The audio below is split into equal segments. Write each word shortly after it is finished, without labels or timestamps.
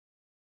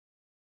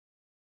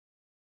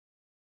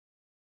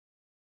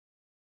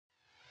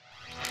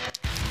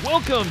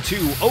Welcome to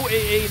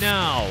OAA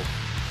Now,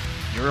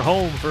 your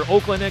home for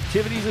Oakland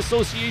Activities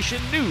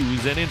Association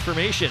news and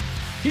information.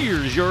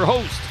 Here's your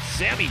host,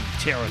 Sammy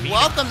Taormina.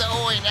 Welcome to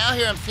OAA Now.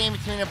 Here I'm Sammy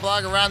Taormina,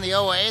 blog around the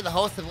OAA, the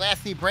host of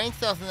Last Seed Brain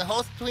Cells, and the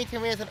host of Between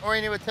Taormina's and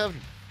Orion with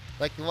Television. I'd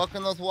like to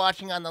welcome those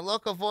watching on the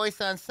local voice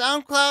on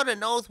SoundCloud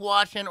and those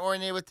watching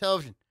Orion with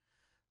Television.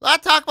 A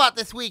lot to talk about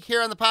this week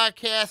here on the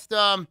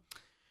podcast.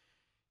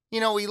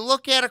 We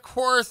look at, of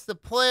course, the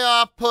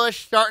playoff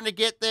push starting to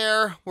get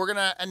there. We're going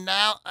to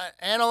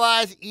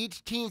analyze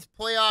each team's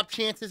playoff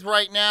chances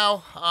right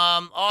now.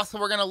 Also,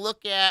 we're going to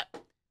look at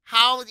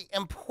how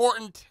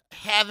important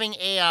having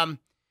a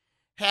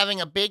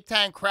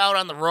big-time crowd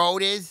on the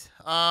road is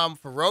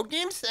for road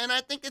games. And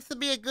I think this will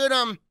be a good,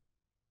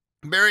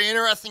 very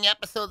interesting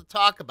episode to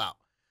talk about.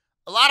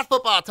 A lot of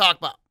football to talk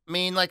about. I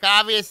mean,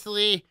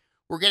 obviously,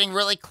 we're getting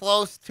really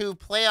close to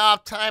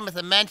playoff time, as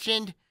I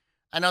mentioned.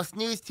 I know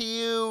Snooze to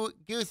You,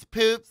 Goose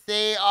Poops,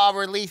 they all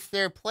released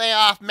their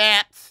playoff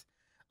maps.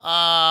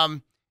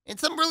 And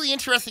some really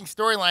interesting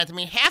storylines. I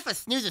mean, half of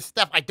Snooze's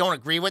stuff I don't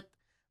agree with,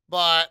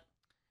 but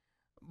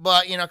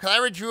because I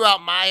already drew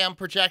out my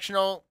projection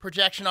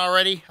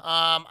already.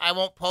 I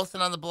won't post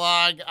it on the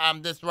blog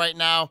this right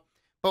now,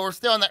 but we're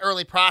still in the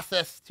early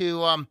process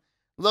to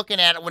looking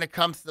at it when it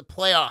comes to the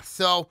playoffs.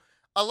 So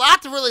a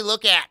lot to really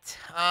look at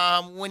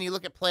when you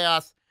look at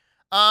playoffs.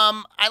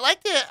 I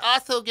like to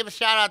also give a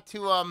shout out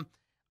to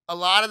a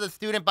lot of the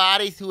student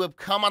bodies who have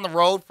come on the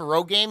road for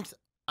road games.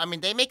 I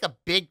mean, they make a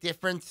big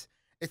difference,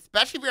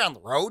 especially if you're on the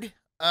road.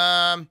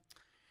 And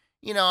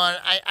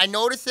I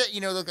noticed it,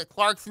 look at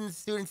Clarkson's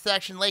student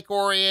section, Lake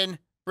Orion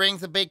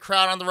brings a big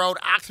crowd on the road.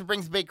 Oxford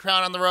brings a big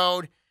crowd on the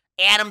road.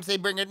 Adams, they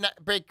bring a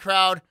big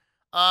crowd.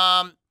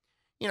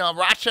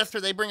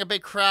 Rochester, they bring a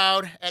big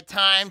crowd at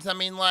times. I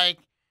mean, and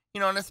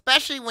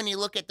especially when you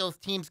look at those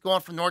teams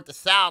going from north to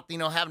south,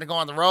 having to go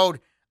on the road.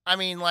 I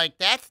mean,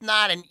 that's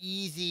not an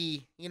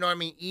easy,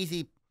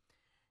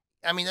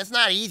 that's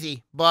not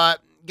easy,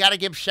 but got to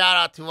give shout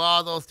out to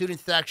all those student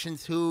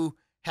sections who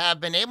have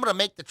been able to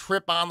make the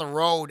trip on the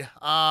road,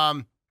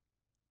 to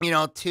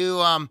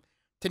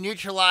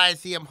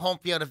neutralize the home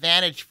field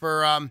advantage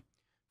for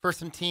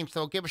some teams.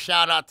 So give a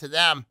shout out to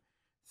them.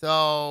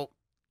 So,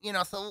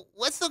 so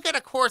let's look at,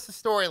 of course, the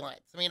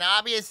storylines. I mean,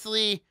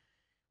 obviously,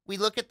 we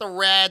look at the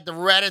red. The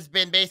red has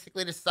been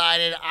basically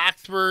decided.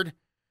 Oxford,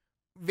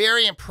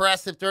 very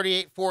impressive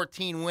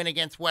 38-14 win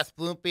against West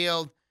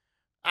Bloomfield.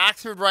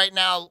 Oxford right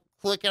now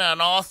clicking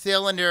on all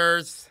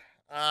cylinders.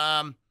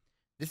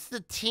 This is a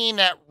team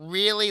that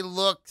really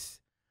looks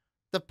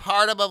the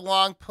part of a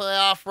long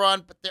playoff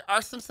run, but there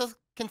are some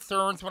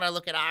concerns when I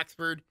look at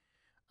Oxford.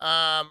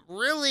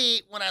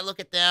 Really, when I look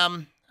at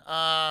them,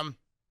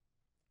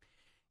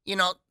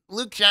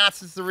 Luke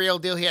Johnson's the real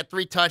deal. He had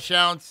 3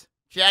 touchdowns.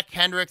 Jack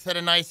Hendricks had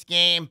a nice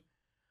game.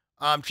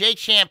 Jake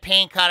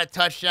Champagne caught a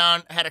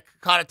touchdown.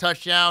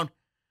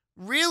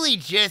 Really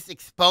just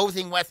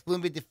exposing West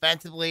Bloomfield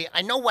defensively.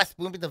 I know West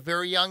Bloomfield's a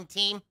very young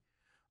team,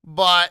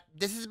 but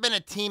this has been a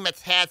team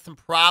that's had some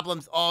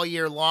problems all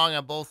year long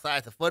on both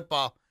sides of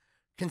football.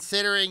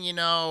 Considering,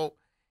 the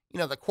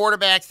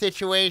quarterback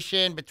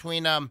situation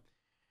between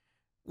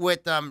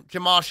with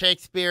Jamal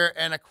Shakespeare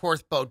and, of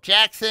course, Bo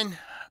Jackson.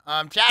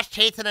 Josh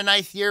Chase had a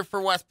nice year for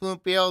West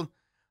Bloomfield.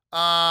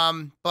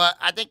 But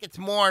I think it's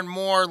more and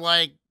more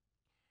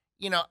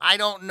I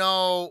don't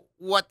know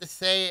what to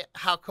say,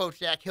 how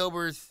Coach Jack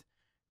Hilbers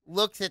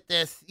looks at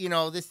this,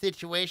 this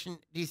situation.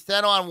 Do you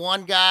settle on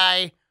one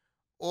guy?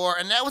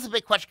 And that was a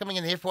big question coming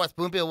in here for West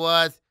Bloomfield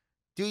was,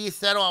 do you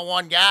settle on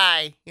one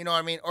guy,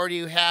 or do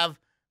you have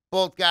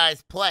both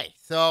guys play?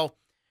 So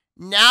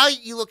now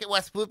you look at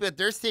West Bloomfield,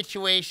 their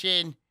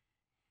situation,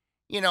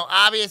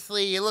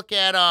 obviously you look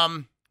at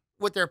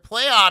with their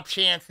playoff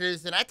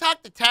chances, and I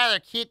talked to Tyler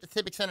Key at the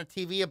Civic Center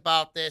TV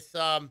about this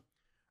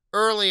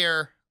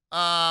earlier.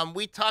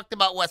 We talked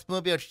about West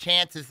Bloomfield's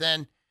chances,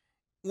 and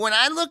when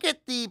I look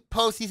at the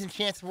postseason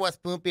chance for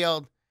West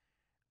Bloomfield,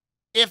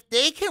 if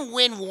they can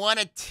win 1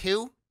 or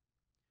 2,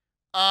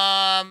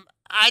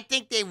 I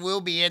think they will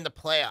be in the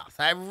playoffs.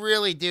 I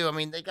really do. I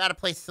mean, they got to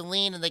play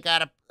Saline, and they got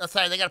to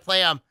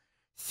play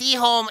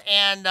Seaholm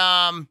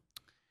and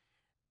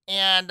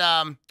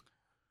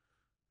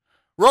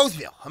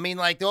Roseville. I mean,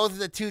 those are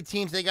the 2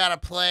 teams they got to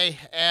play,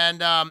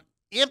 and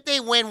if they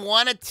win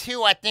 1 or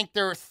 2, I think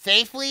they're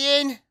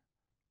safely in.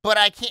 But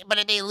But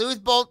if they lose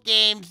both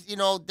games,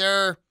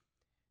 they're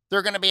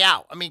going to be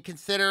out. I mean,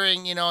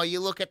 considering you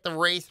look at the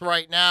race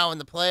right now in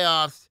the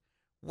playoffs,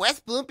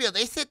 West Bloomfield,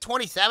 they sit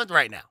 27th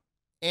right now,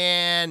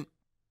 and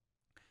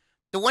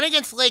the win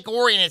against Lake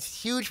Orion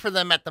is huge for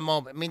them at the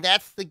moment. I mean,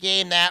 that's the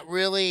game that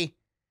really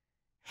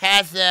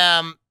has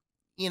them,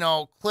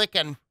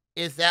 clicking.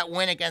 Is that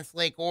win against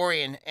Lake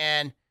Orion,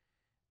 and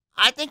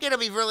I think it'll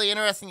be really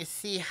interesting to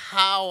see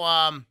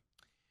how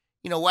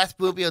West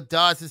Bloomfield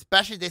does,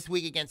 especially this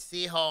week against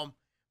Seaholm.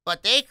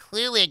 But they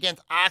clearly,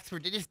 against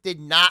Oxford, they just did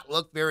not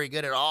look very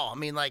good at all. I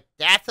mean,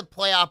 that's a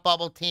playoff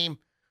bubble team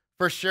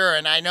for sure.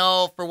 And I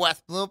know for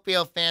West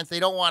Bloomfield fans, they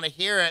don't want to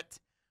hear it.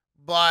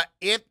 But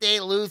if they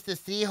lose to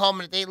Seaholm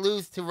and if they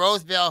lose to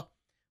Roseville,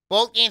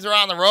 both games are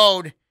on the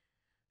road,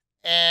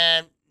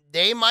 and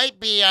they might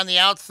be on the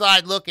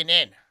outside looking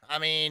in. I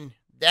mean,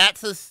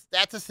 that's a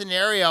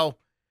scenario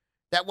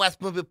that West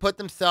Bloomfield put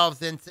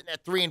themselves in, sitting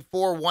at 3-4,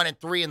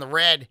 1-3 in the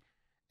red,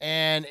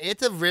 and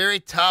it's a very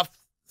tough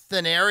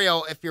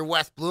scenario if you're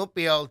West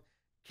Bloomfield,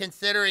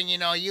 considering,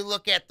 you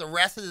look at the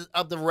rest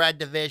of the red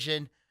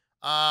division,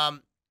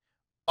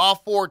 all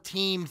four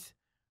teams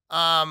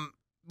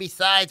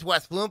besides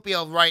West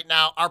Bloomfield right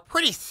now are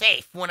pretty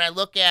safe. When I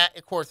look at,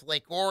 of course,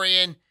 Lake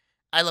Orion,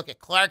 I look at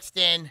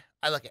Clarkston,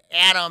 I look at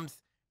Adams,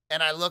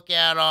 and I look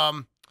at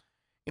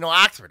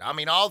Oxford. I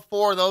mean, all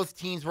four of those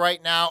teams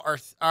right now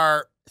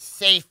are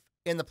safe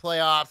in the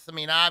playoffs. I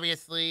mean,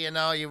 obviously,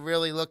 you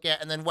really look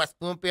at, and then West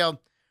Bloomfield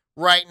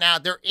right now,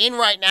 they're in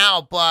right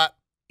now, but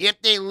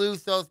if they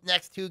lose those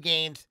next two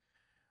games,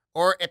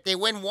 or if they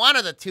win one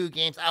of the two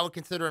games, I would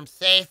consider them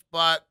safe.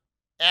 But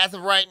as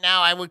of right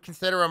now, I would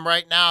consider them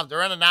right now,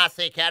 they're in a not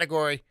safe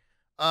category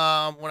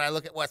when I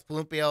look at West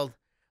Bloomfield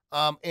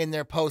in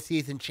their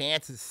postseason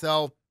chances.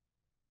 So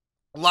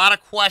a lot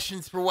of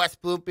questions for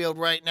West Bloomfield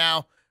right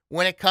now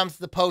when it comes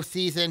to the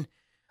postseason.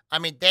 I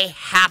mean, they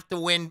have to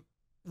win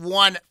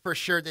one for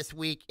sure this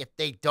week. If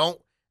they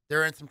don't,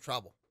 they're in some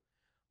trouble.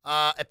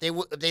 If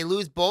they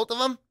lose both of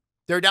them,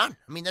 they're done.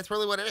 I mean, that's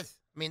really what it is.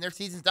 I mean, their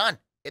season's done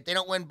if they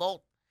don't win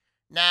both.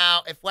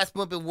 Now, if West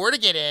Bloomfield were to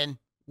get in,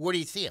 where do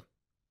you see them?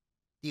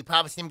 Do you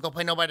probably see them go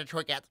play nobody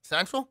Detroit Catholic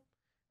Central?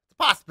 It's a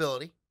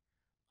possibility.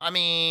 I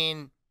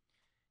mean,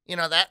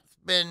 that's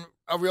been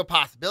a real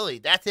possibility.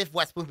 That's if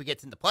West Bloomfield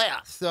gets into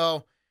playoffs.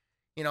 So,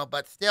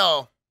 but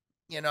still,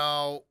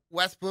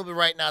 West Bloomfield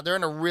right now, they're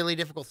in a really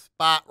difficult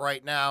spot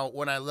right now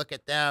when I look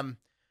at them,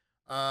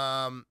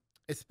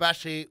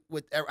 especially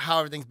with how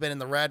everything's been in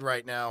the red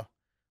right now.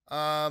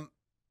 And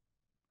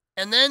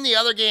then the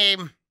other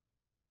game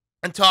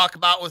and talk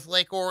about was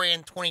Lake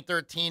Orion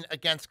 2013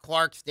 against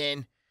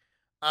Clarkston.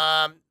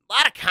 A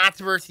lot of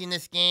controversy in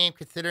this game,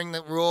 considering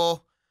the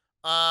rule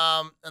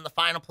and the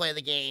final play of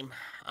the game.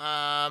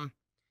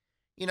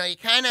 You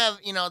kind of,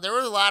 there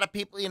were a lot of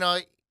people, I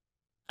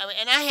mean,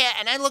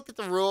 and I looked at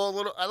the rule a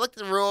little. I looked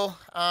at the rule,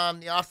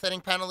 the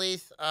offsetting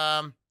penalties.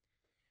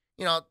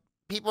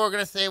 People are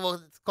gonna say, well,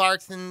 it's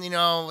Clarkson,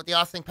 with the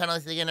offsetting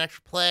penalties, they get an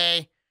extra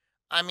play.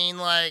 I mean,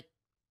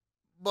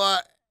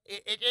 but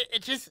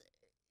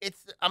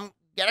I'm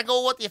gotta go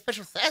with what the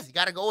official says. You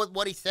gotta go with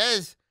what he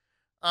says,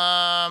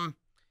 in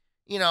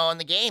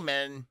the game,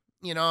 and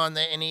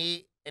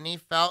and he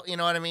felt, what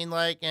I mean,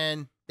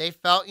 and they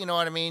felt,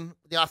 what I mean,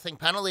 the offsetting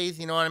penalties,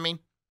 what I mean.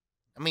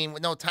 I mean,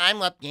 with no time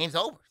left, game's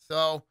over.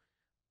 So,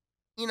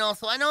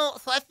 so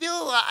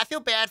I feel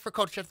bad for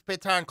Coach Jeff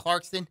Pitar and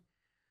Clarkston.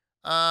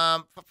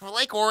 For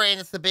Lake Orion,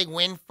 it's a big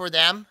win for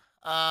them.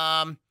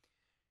 Now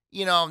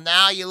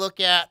you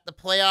look at the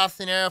playoff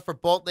scenario for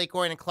both Lake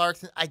Orion and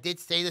Clarkston. I did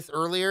say this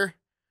earlier.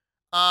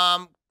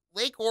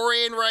 Lake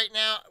Orion right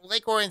now,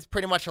 Lake Orion's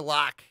pretty much a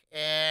lock.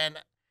 And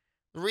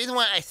the reason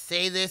why I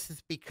say this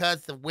is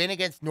because the win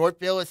against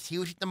Northville is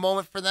huge at the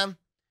moment for them.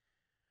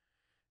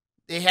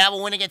 They have a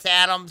win against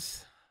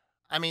Adams.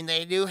 I mean,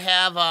 they do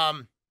have,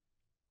 and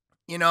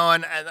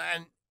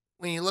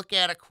when you look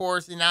at, of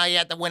course, and now you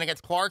have the win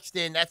against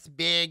Clarkston, that's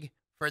big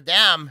for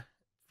them.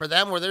 For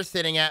them, where they're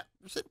sitting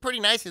pretty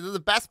nicely. They're the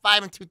best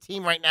 5-2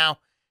 team right now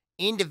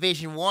in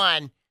Division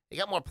I. They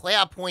got more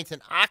playoff points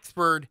than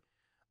Oxford,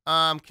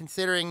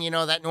 considering,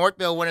 that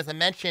Northville win, as I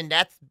mentioned,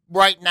 that's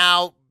right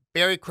now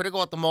very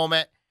critical at the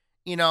moment.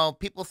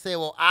 People say,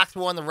 well,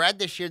 Oxford won the red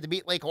this year to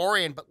beat Lake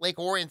Orion, but Lake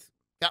Orion's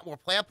got more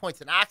playoff points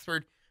than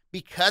Oxford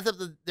because of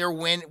their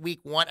win week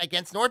 1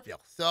 against Northville.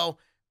 So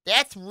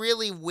that's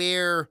really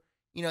where,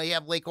 you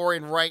have Lake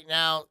Orion right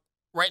now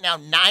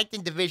 9th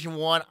in Division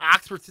I.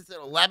 Oxford sits at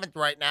 11th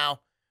right now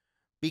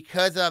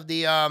because of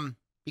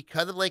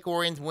Lake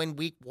Orion's win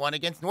week 1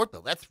 against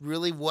Northville. That's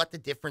really what the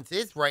difference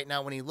is right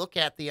now when you look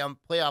at the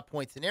playoff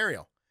point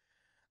scenario.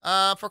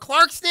 For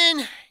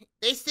Clarkston,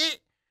 they sit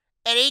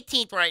at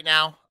 18th right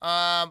now.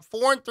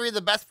 4-3,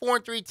 the best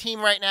 4-3 team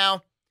right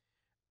now.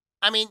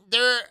 I mean,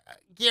 they're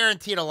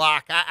guaranteed a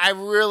lock. I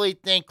really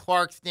think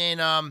Clarkston,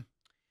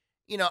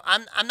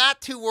 I'm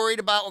not too worried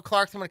about what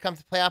Clarkston when it comes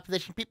to playoff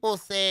position. People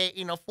say,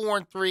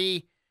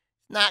 4-3,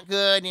 not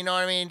good. You know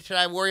what I mean? Should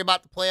I worry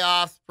about the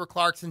playoffs for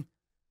Clarkston?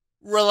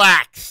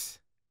 Relax.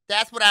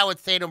 That's what I would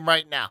say to them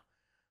right now.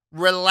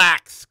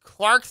 Relax.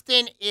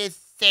 Clarkston is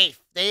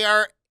safe. They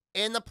are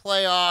in the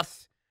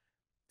playoffs.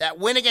 That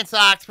win against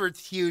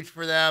Oxford's huge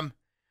for them.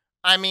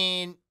 I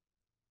mean,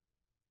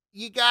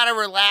 you got to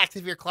relax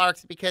if you're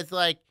Clarkston because,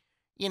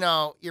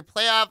 your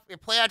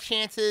playoff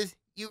chances,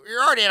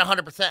 you're already at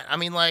 100%. I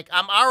mean,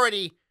 I'm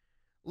already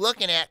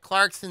looking at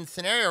Clarkson's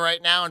scenario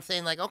right now and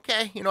saying,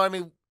 okay, you know what I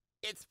mean?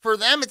 It's for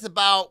them, it's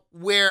about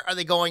where are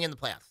they going in the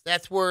playoffs.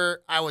 That's where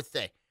I would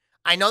say.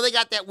 I know they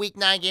got that week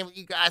 9 game with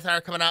you guys that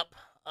are coming up.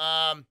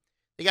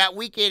 They got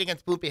week 8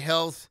 against Bloomfield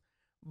Hills.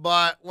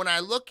 But when I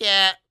look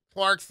at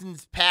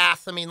Clarkson's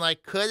pass, I mean,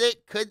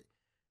 could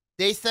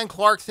they send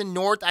Clarkson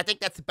north? I think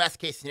that's the best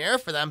case scenario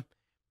for them.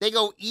 They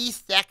go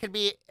east,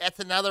 that's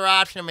another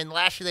option. I mean,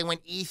 last year they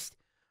went east.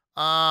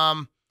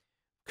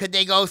 Could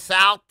they go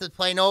south to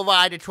play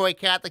Novi, Detroit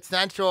Catholic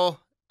Central?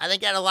 I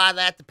think that a lot of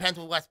that depends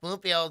with West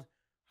Bloomfield,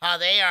 how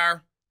they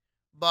are.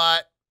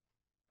 But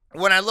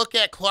when I look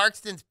at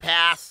Clarkston's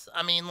pass,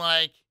 I mean,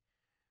 like,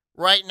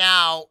 right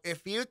now,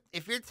 if you're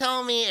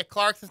telling me if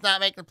Clarkston's not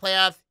making the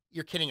playoffs,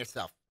 you're kidding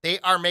yourself. They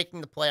are making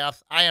the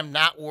playoffs. I am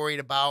not worried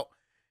about.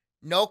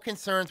 No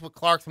concerns with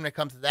Clarkston when it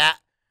comes to that.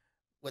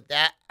 With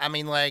that, I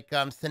mean, like,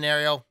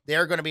 scenario,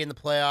 they're going to be in the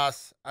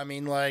playoffs. I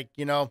mean, like,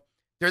 you know,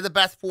 they're the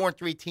best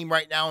 4-3 team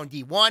right now in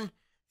D1.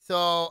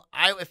 So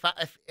if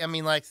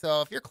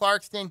you're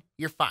Clarkston,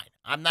 you're fine.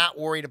 I'm not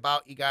worried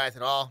about you guys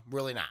at all.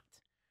 Really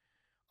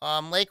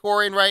not. Lake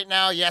Orion right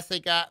now, yes, they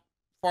got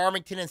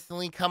Farmington and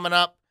Saline coming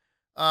up.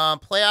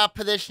 Playoff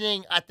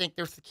positioning, I think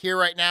they're secure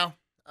right now.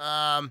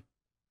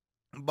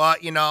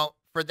 But, you know,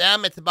 for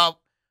them, it's about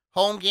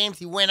home games.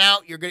 You win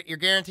out, you're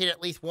guaranteed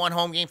at least one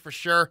home game for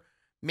sure,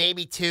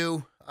 maybe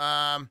two.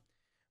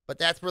 But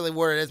that's really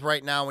where it is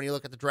right now when you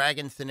look at the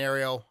Dragons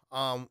scenario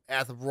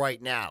as of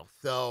right now.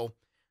 So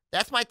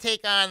that's my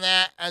take on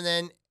that. And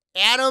then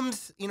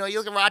Adams, you know, you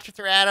look at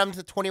Rochester Adams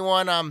at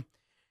 21.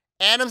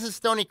 Adams and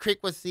Stony Creek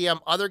was the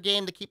other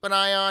game to keep an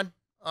eye on.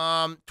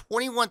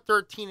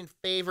 21-13 in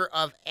favor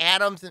of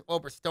Adams and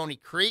over Stony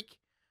Creek.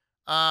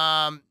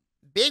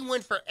 Big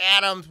win for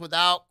Adams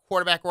without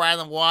quarterback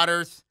Rylan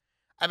Waters.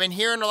 I've been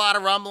hearing a lot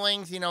of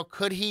rumblings. You know,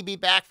 could he be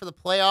back for the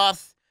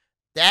playoffs?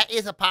 That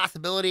is a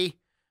possibility.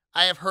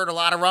 I have heard a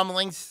lot of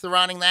rumblings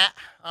surrounding that.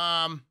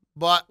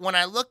 But when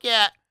I look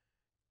at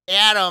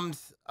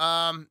Adams,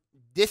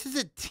 this is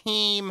a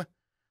team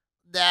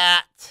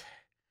that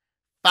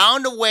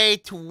found a way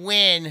to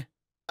win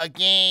a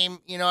game,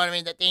 you know what I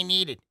mean, that they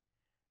needed.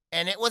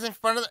 And it was in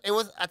front of,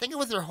 I think it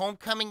was their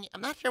homecoming.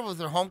 I'm not sure if it was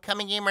their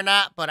homecoming game or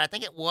not, but I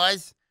think it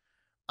was.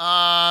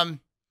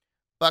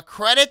 But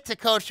credit to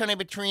Coach Tony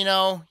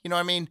Petrino. You know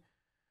what I mean?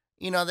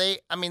 You know, they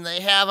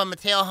have a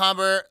Mateo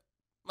Humbert,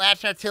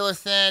 Lachner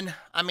Tillison.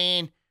 I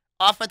mean,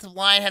 offensive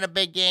line had a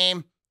big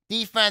game.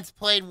 Defense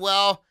played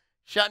well,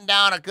 shutting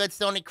down a good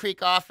Stony Creek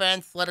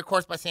offense, led, of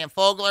course, by Sam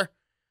Fogler.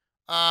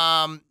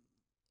 And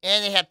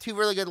they have two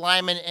really good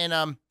linemen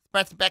in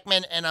Spencer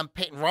Beckman and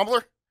Peyton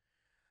Rumbler.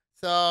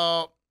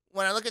 So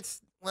when I look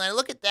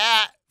at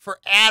that for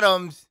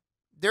Adams,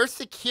 they're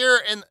secure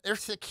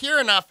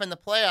enough in the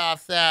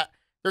playoffs that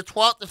they're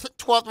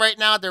 12th right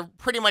now. They're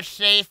pretty much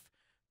safe.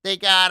 They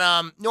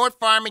got North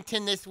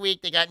Farmington this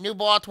week. They got New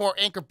Baltimore,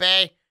 Anchor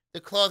Bay to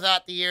close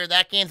out the year.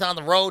 That game's on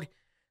the road.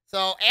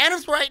 So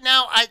Adams right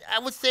now, I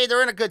would say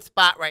they're in a good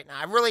spot right now.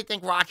 I really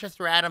think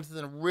Rochester Adams is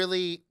in a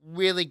really,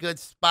 really good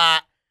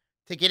spot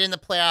to get in the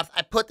playoffs.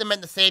 I put them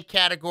in the safe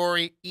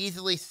category,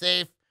 easily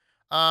safe.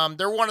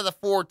 They're one of the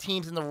 4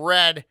 teams in the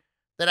red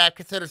that I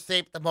consider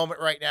safe at the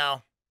moment right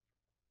now.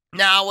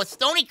 Now, with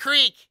Stony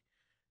Creek,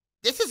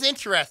 this is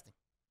interesting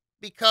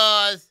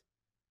because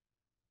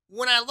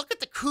when I look at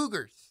the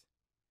Cougars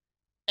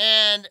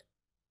and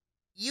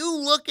you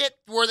look at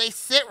where they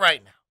sit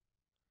right now,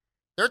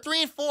 they're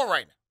 3-4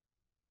 right now.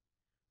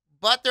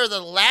 But they're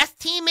the last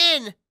team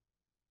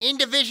in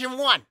Division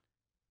 1.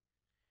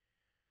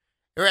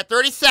 They're at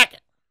 32nd.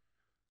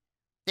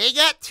 They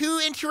got 2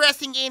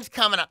 interesting games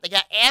coming up. They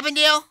got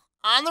Avondale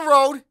on the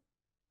road,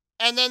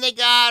 and then they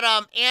got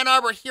Ann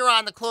Arbor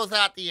Huron to close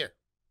out the year.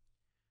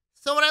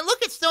 So when I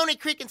look at Stony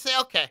Creek and say,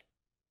 okay,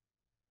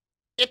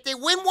 if they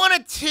win 1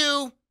 or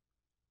 2,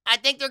 I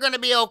think they're going to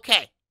be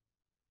okay.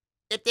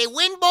 If they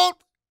win both,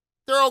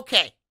 they're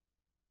okay.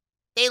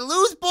 They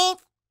lose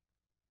both,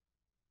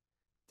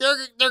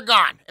 they're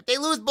gone. If they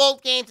lose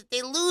both games, if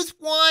they lose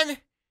one,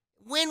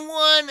 win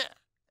one,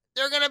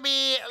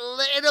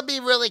 it'll be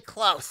really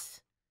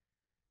close.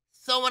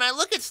 So when I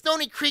look at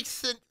Stony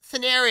Creek's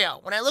scenario,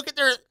 when I look at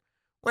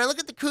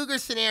the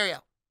Cougars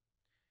scenario,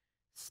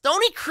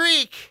 Stony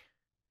Creek,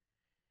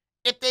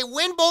 if they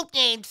win both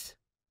games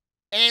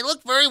and they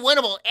look very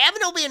winnable,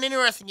 Avondale will be an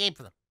interesting game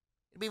for them.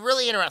 It'll be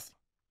really interesting.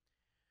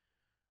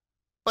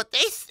 But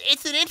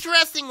it's an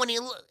interesting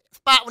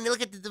spot when you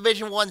look at the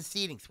Division I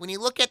seedings. When you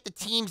look at the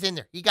teams in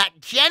there, you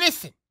got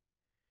Jenison.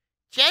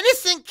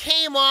 Jennison's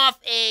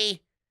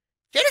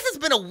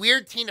been a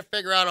weird team to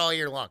figure out all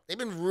year long. They've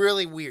been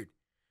really weird.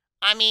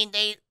 I mean,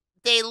 they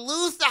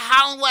lose to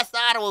Howland West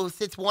Ottawa, who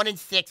sits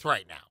 1-6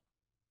 right now.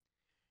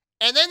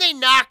 And then they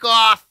knock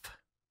off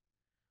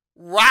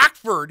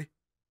Rockford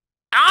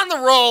on the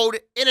road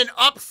in an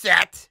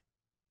upset.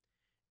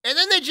 And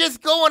then they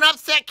just go and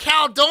upset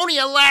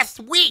Caledonia last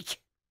week.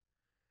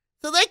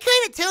 So that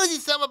kind of tells you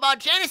something about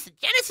Jenison.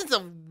 Jenison's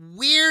a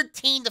weird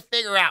team to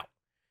figure out.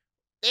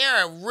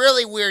 They're a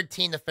really weird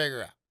team to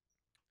figure out.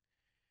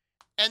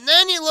 And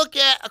then you look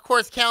at, of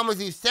course,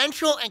 Kalamazoo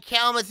Central and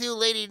Kalamazoo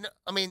Lloyd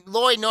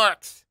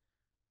Norks.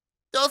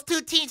 Those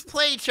 2 teams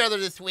play each other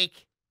this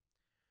week.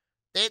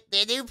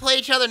 They do play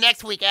each other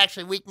next week,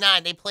 actually, week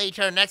 9. They play each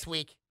other next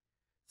week.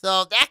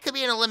 So that could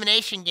be an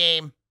elimination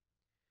game.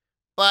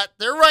 But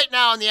they're right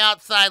now on the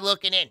outside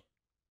looking in.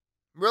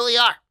 Really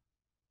are.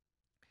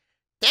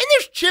 Then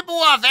there's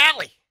Chippewa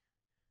Valley.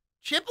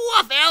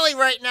 Chippewa Valley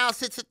right now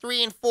sits at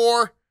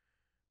 3-4.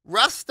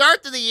 Rough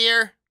start to the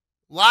year.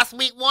 Lost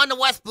week 1 to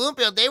West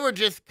Bloomfield. They were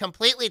just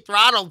completely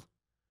throttled.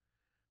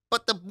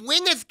 But the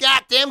win that's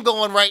got them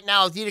going right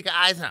now is Utica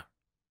Eisenhower.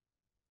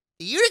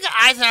 The Utica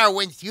Eisenhower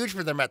win's huge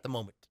for them at the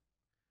moment.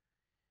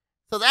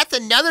 So that's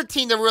another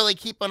team to really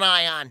keep an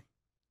eye on,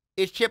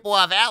 is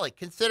Chippewa Valley,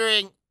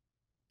 considering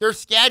their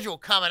schedule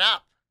coming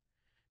up.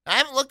 I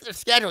haven't looked at their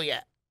schedule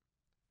yet,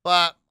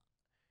 but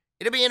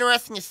it'll be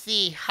interesting to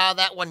see how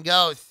that one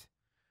goes.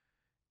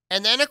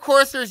 And then, of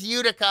course, there's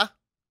Utica.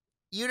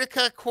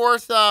 Utica, of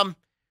course,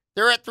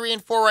 they're at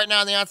 3-4 right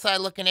now on the outside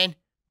looking in.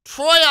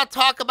 Troy, I'll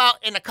talk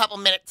about in a couple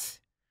minutes,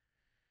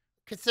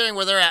 considering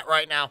where they're at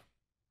right now.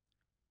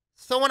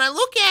 So when I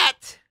look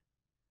at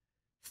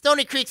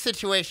Stony Creek's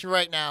situation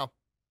right now,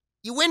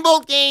 you win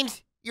both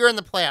games, you're in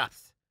the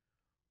playoffs.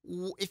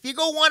 If you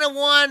go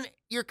 1-1,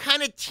 you're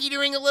kind of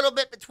teetering a little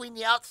bit between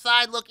the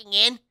outside looking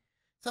in.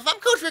 So if I'm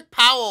Coach Rick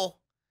Powell,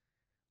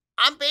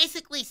 I'm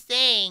basically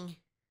saying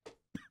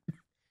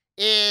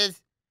is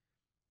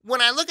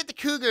when I look at the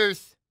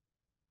Cougars,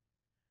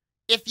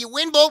 if you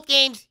win both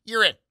games,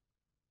 you're in.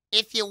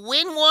 If you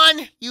win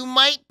one, you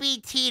might be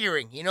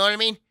teetering. You know what I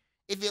mean?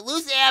 If you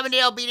lose to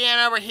Avondale, beat Ann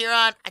Arbor,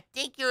 Huron, I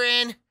think you're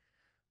in.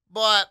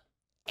 But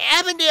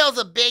Avondale's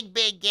a big,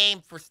 big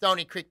game for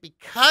Stony Creek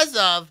because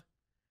of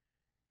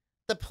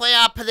the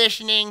playoff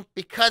positioning,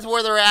 because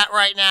where they're at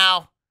right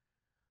now.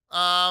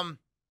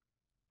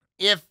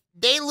 If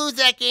they lose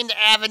that game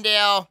to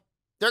Avondale,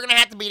 they're going to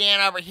have to beat Ann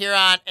Arbor,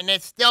 Huron, and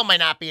it still might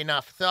not be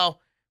enough. So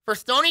for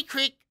Stony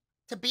Creek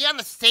to be on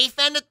the safe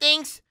end of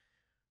things,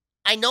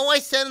 I know I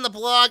said in the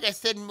blog, I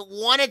said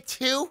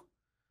 1-2,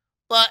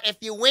 but if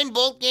you win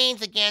both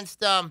games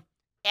against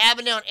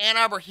Avondale and Ann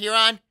Arbor,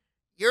 Huron,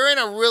 you're in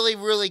a really,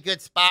 really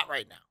good spot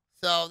right now.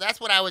 So that's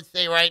what I would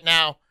say right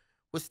now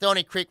with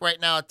Stony Creek right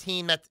now, a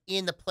team that's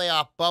in the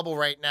playoff bubble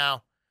right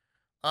now,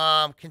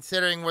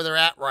 considering where they're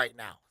at right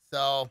now.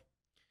 So,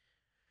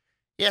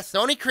 yeah,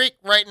 Stony Creek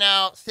right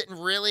now sitting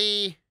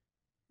really,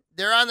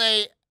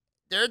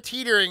 they're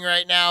teetering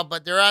right now,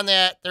 but they're on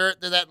they're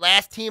that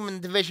last team in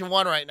Division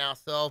I right now.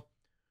 So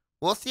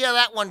we'll see how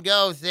that one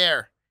goes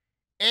there.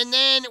 And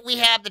then we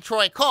have the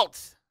Troy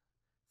Colts.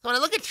 So when I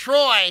look at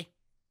Troy,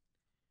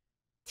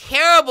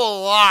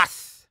 terrible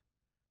loss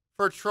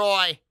for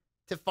Troy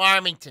to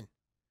Farmington.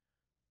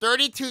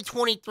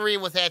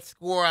 32-23 was that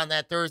score on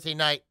that Thursday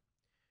night.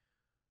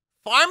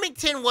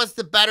 Farmington was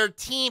the better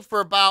team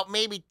for about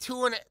maybe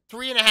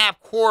 3.5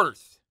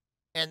 quarters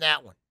in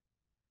that one.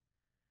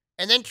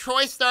 And then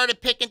Troy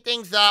started picking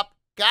things up,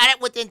 got it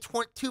within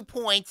 2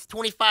 points,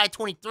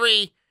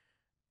 25-23.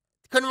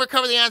 Couldn't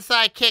recover the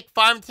onside kick.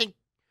 Farmington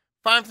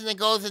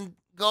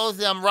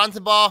then runs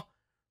the ball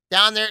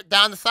down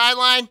the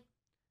sideline,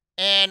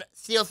 and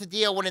seals the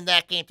deal, winning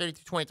that game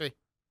 32-23.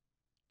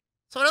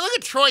 So when I look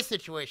at Troy's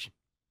situation,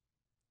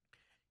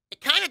 I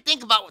kind of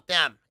think about with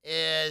them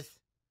is,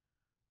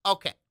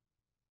 okay,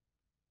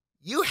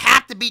 you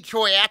have to beat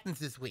Troy Athens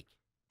this week.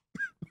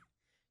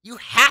 You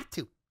have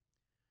to.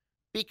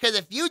 Because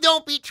if you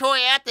don't beat Troy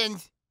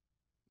Athens,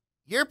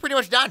 you're pretty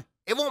much done.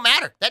 It won't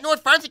matter. That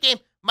North Farmington game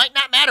might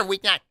not matter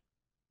week 9.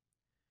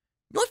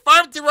 North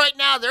Farmington right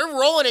now, they're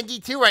rolling in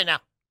D2 right now.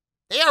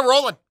 They are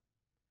rolling.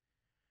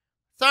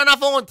 Starting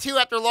off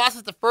 0-2 after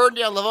losses to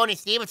Ferndale, Livonia,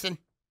 Stevenson.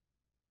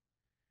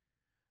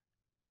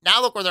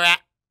 Now look where they're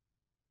at.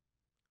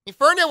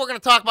 Ferndale, we're going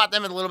to talk about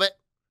them in a little bit.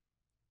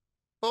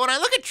 But when I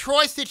look at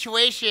Troy's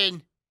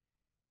situation,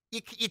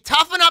 you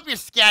toughen up your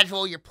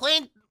schedule. You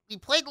played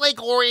Lake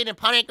Orion and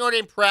Pontiac Notre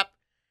Dame Prep.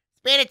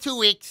 Span of 2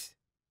 weeks.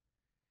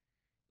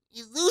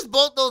 You lose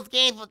both those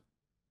games, but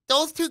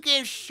those 2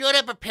 games should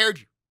have prepared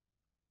you.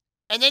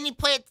 And then you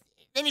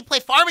play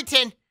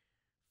Farmington.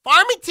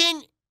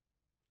 Farmington,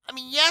 I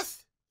mean,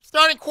 yes,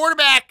 starting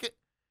quarterback,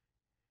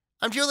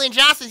 Julian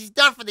Johnson, he's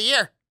done for the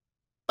year.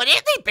 But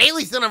Anthony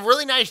Bailey's done a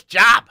really nice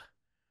job.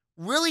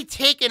 Really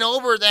taking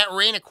over that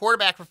reign of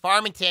quarterback for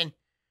Farmington.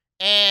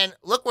 And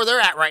look where they're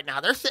at right now.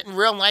 They're sitting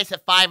real nice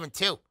at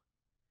 5-2.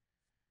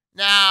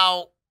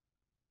 Now,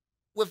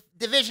 with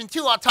Division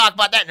II, I'll talk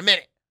about that in a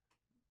minute.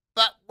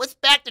 But let's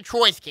back to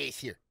Troy's case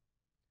here.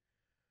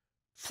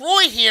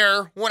 Troy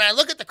here, when I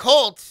look at the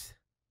Colts,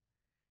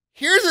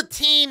 here's a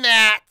team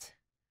that,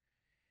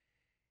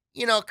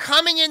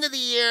 coming into the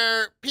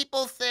year,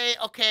 people say,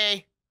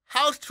 okay,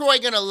 how's Troy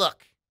going to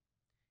look?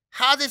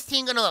 How's this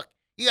team going to look?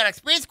 You got an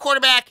experienced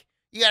quarterback.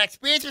 You got an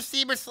experienced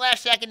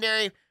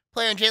receiver/secondary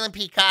player in Jalen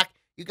Peacock.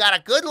 You got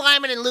a good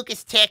lineman in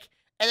Lucas Tick.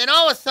 And then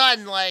all of a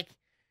sudden,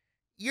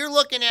 you're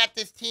looking at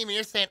this team and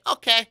you're saying,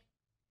 okay,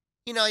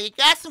 you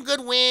got some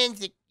good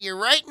wins. You're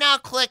right now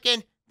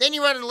clicking. Then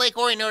you run into Lake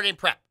Orion, Notre Dame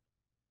Prep.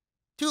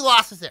 2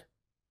 losses there.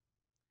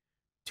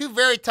 2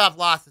 very tough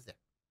losses there.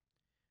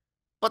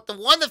 But the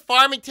one that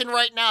Farmington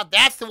right now,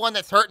 that's the one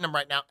that's hurting them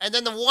right now. And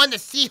then the one that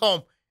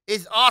Seaholm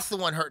is also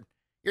the one hurting.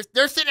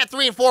 They're sitting at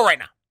 3-4 right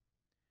now.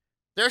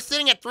 They're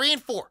sitting at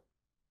 3-4.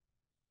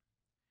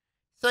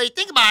 So you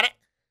think about it.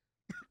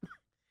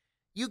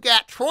 You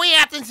got Troy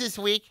Athens this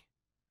week,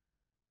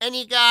 and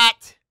you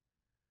got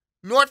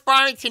North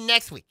Farmington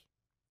next week.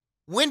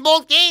 Win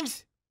both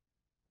games,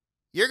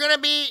 you're going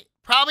to be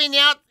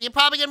you're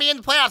probably going to be in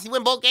the playoffs. You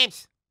win both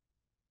games.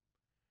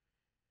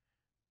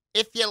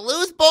 If you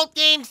lose both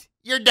games,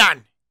 you're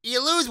done.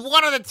 You lose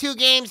one of the two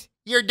games,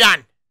 you're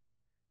done.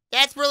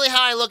 That's really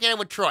how I look at it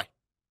with Troy.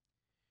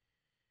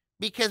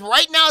 Because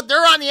right now,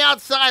 they're on the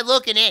outside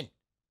looking in.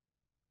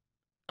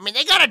 I mean,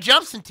 they got to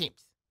jump some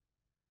teams.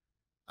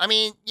 I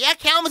mean, yeah,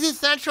 Kalamazoo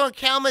Central and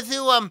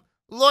Kalamazoo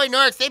Lloyd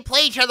Norris, they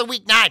play each other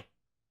week 9.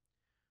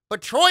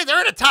 But Troy,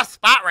 they're in a tough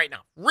spot right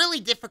now. Really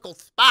difficult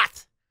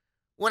spot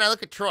when I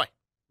look at Troy.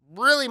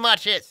 Really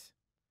much is.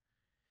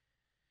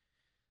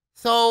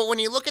 So when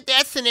you look at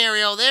that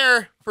scenario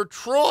there for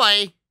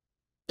Troy,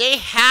 they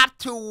have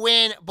to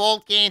win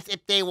both games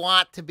if they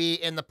want to be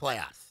in the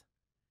playoffs.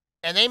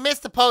 And they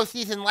missed the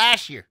postseason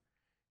last year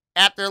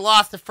after their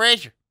loss to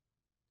Fraser.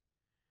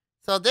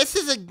 So this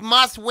is a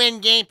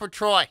must-win game for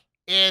Troy.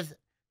 Is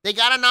they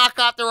got to knock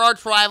off their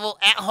arch rival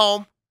at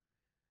home.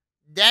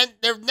 Then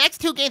their next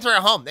two games are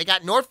at home. They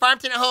got North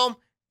Farmington at home,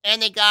 and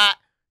they got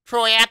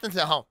Troy Athens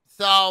at home.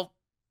 So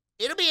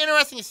it'll be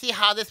interesting to see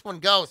how this one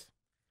goes.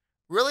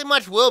 Really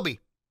much will be.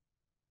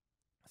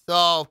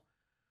 So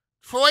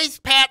Troy's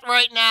path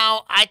right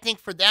now, I think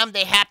for them,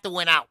 they have to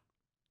win out.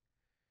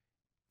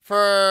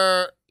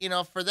 For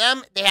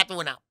them, they have to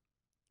win out.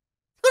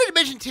 Let's go to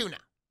Division 2 now.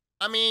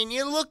 I mean,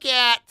 you look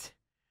at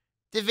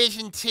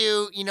Division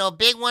 2,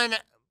 big one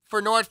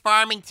for North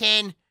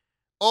Farmington.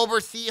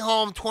 Over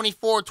Seaholm,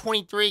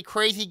 24-23.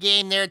 Crazy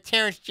game there.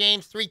 Terrence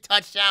James, 3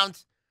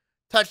 touchdowns.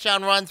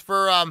 Touchdown runs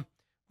for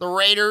the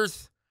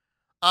Raiders.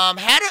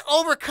 Had to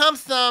overcome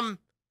some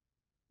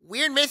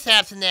weird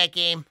mishaps in that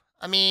game.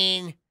 I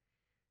mean,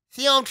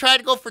 Seaholm tried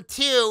to go for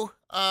 2.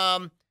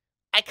 I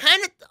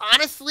kind of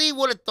honestly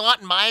would have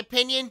thought, in my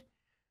opinion,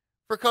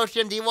 for Coach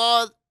Jim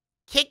Dewald,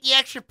 kick the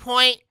extra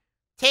point,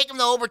 take him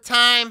to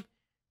overtime.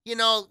 You're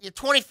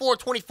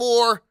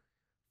 24-24.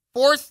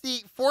 Force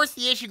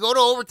the issue, go to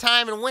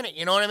overtime and win it.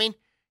 You know what I mean?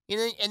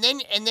 And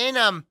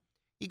then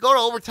you go to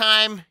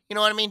overtime. You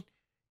know what I mean?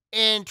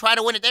 And try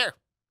to win it there.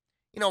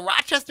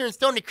 Rochester and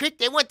Stony Creek,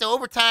 they went to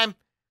overtime a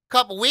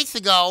couple weeks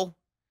ago,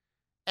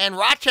 and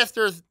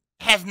Rochester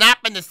has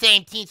not been the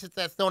same team since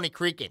that Stony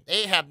Creek game.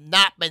 They have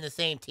not been the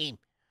same team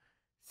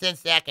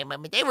since that game. I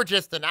mean, they were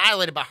just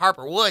annihilated by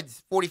Harper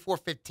Woods,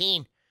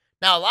 44-15.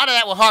 Now, a lot of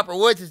that with Harper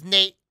Woods is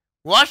Nate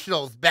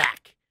Rushdall's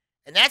back,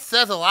 and that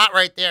says a lot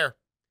right there.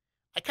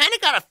 I kind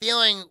of got a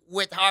feeling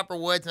with Harper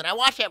Woods, and I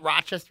watched that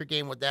Rochester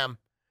game with them,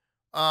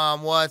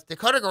 was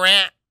Dakota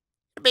Grant,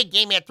 a big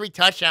game, he had 3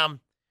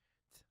 touchdowns.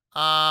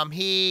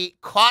 He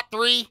caught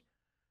 3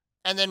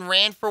 and then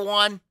ran for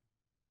 1.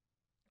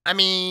 I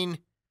mean,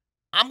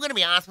 I'm going to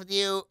be honest with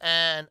you,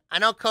 and I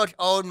know Coach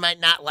Oden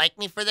might not like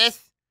me for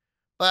this,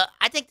 but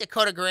I think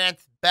Dakota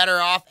Grant's better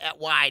off at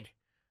wide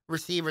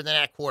receiver than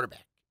at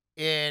quarterback.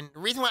 And the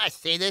reason why I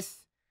say this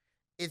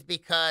is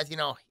because,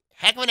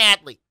 heck of an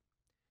athlete.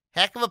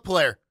 Heck of a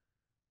player.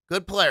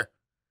 Good player.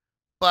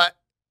 But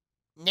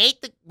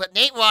Nate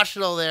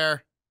Rushdall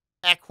there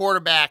at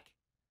quarterback,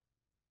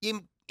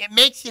 it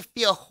makes you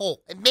feel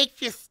whole. It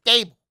makes you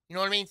stable. You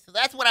know what I mean? So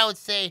that's what I would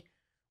say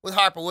with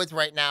Harper Woods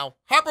right now.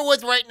 Harper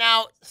Woods right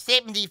now,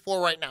 safe in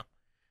D4 right now.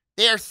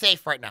 They are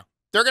safe right now.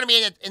 They're going to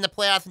be in the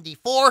playoffs in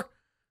D4.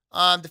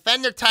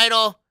 Defend their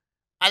title.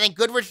 I think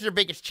Goodrich is their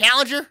biggest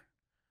challenger.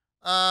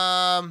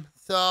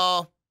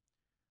 So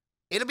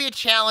it'll be a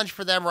challenge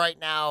for them right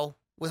now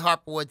with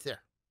Harper Woods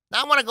there.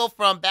 Now I want to go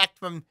back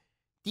from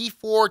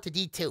D4 to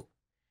D2.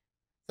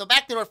 So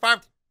back to North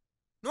Farmington.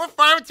 North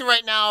Farmington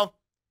right now,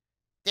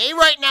 they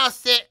right now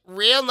sit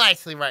real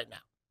nicely right now.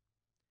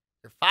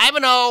 They're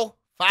 5-0,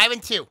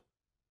 5-2. So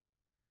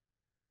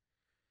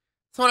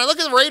when I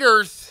look at the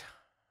Raiders,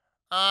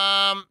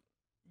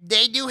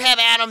 they do have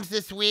Adams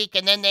this week,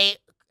 and then they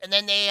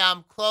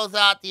close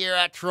out the year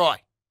at Troy.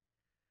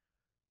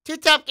 2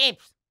 tough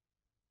games.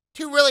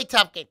 2 really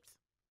tough games.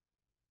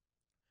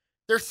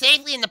 They're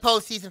safely in the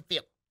postseason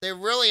field. They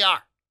really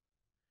are.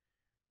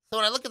 So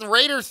when I look at the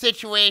Raiders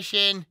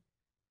situation,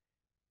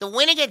 the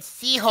win against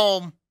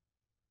Seaholm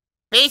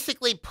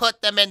basically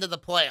put them into the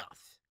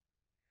playoffs.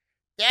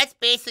 That's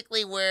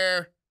basically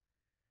where,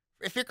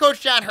 if you're Coach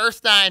John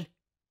Herstein,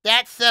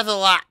 that says a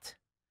lot.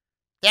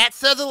 That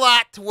says a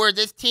lot to where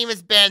this team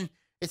has been,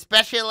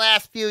 especially the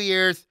last few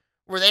years,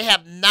 where they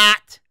have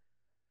not,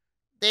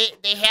 they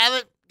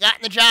haven't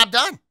gotten the job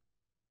done.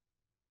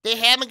 They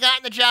haven't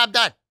gotten the job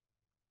done.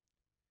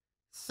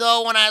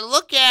 So when I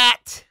look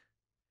at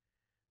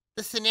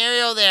the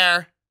scenario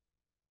there,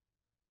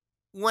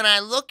 when I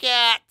look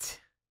at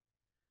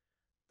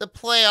the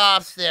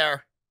playoffs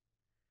there,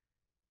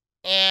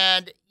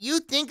 and you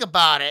think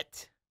about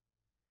it,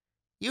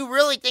 you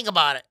really think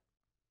about it,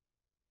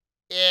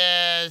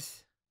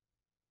 is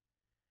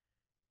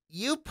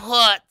you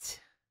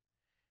put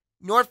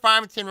North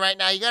Farmington right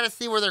now, you got to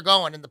see where they're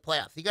going in the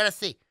playoffs. You got to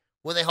see.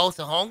 Will they host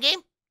a home game?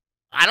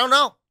 I don't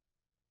know.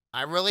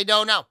 I really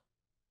don't know.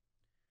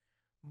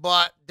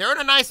 But they're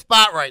in a nice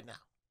spot right now.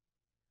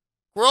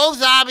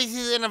 Grove's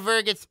obviously in a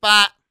very good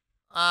spot.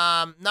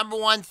 Number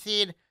 1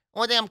 seed.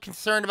 Only thing I'm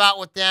concerned about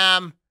with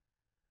them,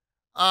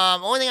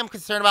 Only thing I'm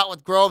concerned about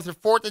with Groves, they're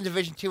 4th in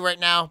Division II right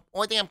now.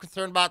 Only thing I'm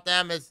concerned about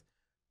them is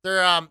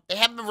they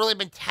haven't really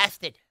been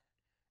tested,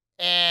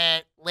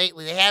 and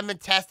lately they haven't been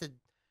tested.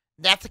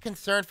 That's a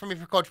concern for me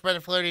for Coach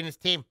Brendan Flaherty and his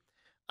team.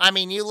 I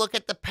mean, you look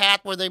at the path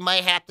where they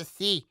might have to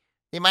see.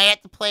 They might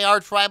have to play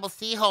arch rival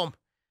Seaholm.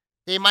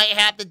 They might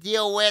have to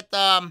deal with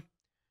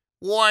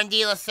Warren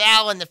De La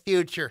Salle in the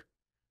future.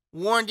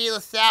 Warren De La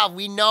Salle,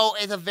 we know,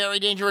 is a very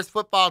dangerous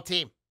football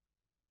team.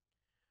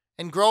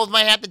 And Groves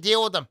might have to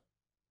deal with them.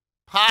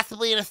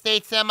 Possibly in a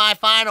state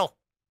semifinal.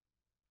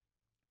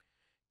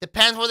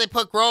 Depends where they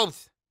put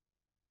Groves.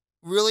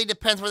 Really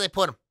depends where they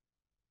put him.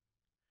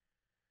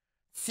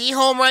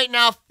 Seaholm right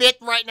now,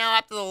 5th right now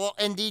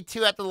in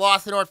D2 after the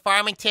loss to North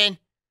Farmington.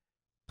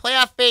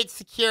 Playoff fate's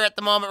secure at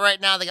the moment right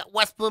now. They got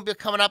West Bloomfield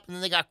coming up, and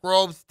then they got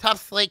Groves.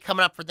 Tough slate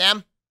coming up for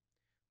them.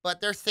 But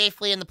they're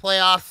safely in the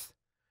playoffs.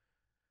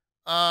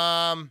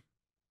 In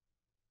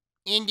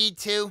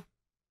D2.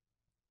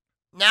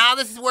 Now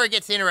this is where it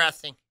gets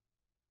interesting.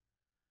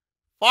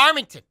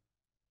 Farmington.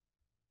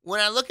 When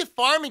I look at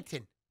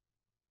Farmington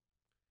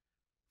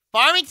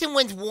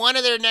wins one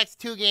of their next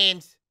 2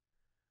 games.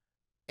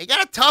 They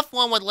got a tough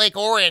one with Lake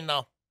Orion,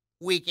 though,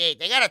 week 8.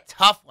 They got a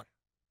tough one.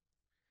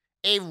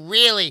 A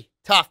really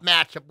tough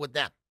matchup with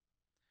them.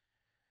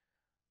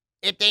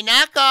 If they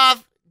knock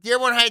off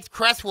Dearborn Heights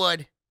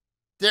Crestwood,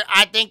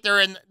 I think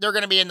they're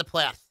going to be in the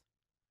playoffs.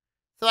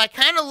 So I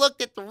kind of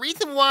looked at the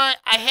reason why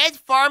I had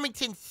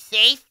Farmington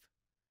safe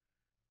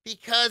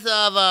because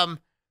of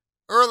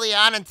early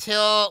on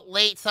until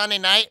late Sunday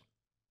night.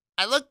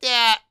 I looked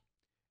at,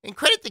 and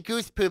credit to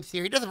Goose Poops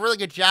here, he does a really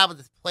good job with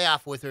this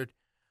playoff wizard.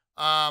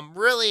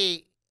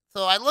 Really,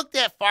 so I looked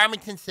at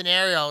Farmington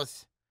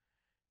scenarios,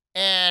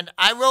 and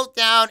I wrote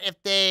down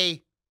if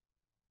they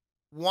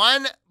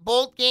won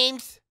both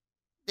games,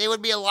 they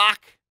would be a lock.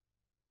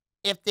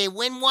 If they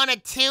win 1 or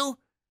 2,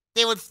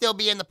 they would still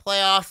be in the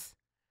playoffs.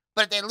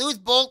 But if they lose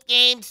both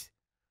games,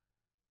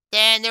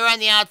 then they're on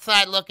the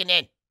outside looking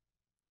in.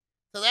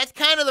 So that's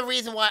kind of the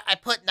reason why I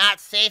put not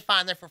safe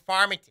on there for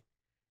Farmington.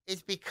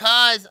 It's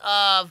because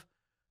of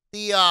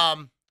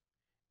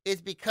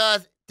it's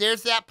because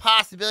there's that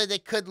possibility they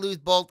could lose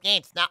both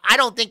games. Now, I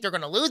don't think they're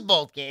going to lose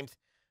both games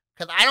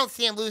because I don't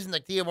see them losing the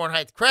Dearborn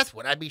Heights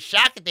Crestwood. I'd be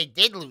shocked if they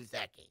did lose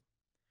that game.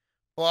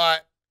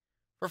 But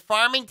for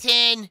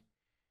Farmington,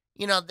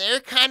 they're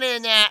kind of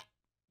in that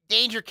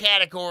danger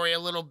category a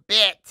little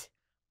bit.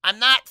 I'm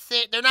not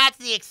saying they're not to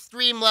the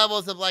extreme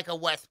levels of like a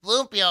West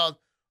Bloomfield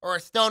or a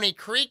Stony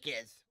Creek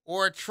is,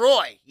 or a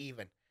Troy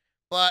even.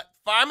 But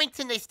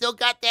Farmington, they still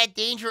got that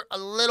danger a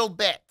little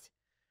bit.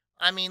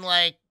 I mean,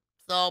 but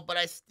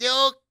I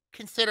still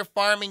consider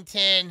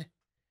Farmington,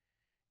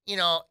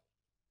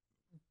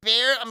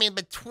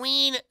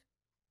 between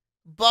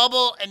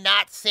bubble and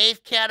not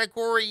safe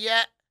category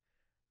yet,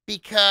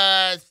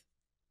 because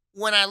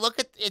when I look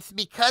at it's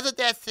because of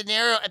that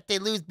scenario, if they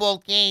lose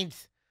both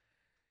games,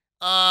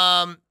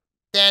 then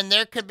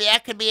that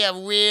could be a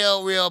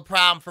real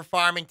problem for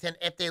Farmington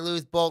if they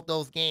lose both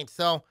those games.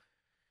 So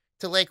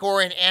to Lake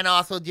Orion and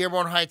also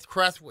Dearborn Heights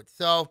Crestwood.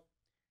 So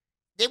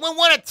they win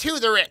 1 or 2,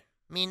 they're in.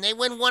 They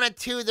win 1 or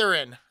 2, they're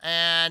in.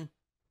 And,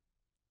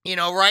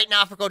 right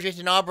now for Coach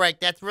Jason Albright,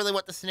 that's really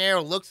what the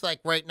scenario looks like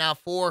right now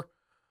for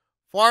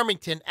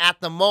Farmington at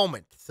the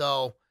moment.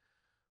 So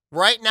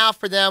right now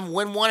for them,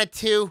 win 1 or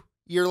 2,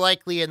 you're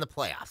likely in the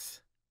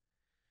playoffs.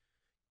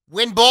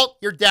 Win both,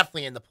 you're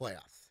definitely in the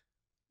playoffs.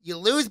 You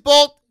lose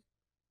both,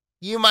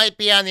 you might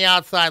be on the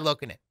outside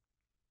looking in.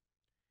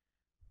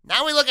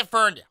 Now we look at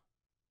Ferndale.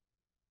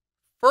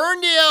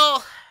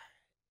 Ferndale,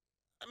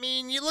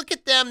 you look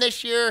at them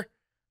this year.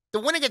 The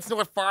win against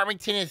North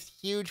Farmington is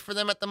huge for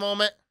them at the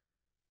moment.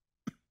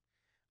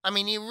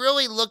 You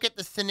really look at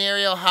the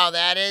scenario how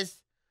that is.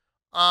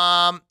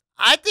 I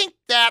think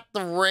that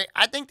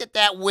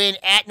that win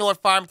at North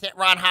Farmington at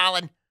Ron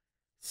Holland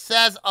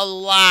says a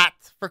lot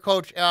for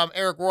Coach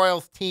Eric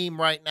Royal's team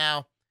right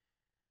now.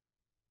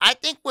 I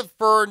think with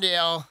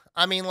Ferndale,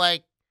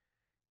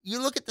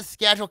 you look at the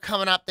schedule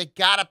coming up. They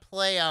got to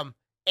play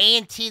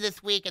A&T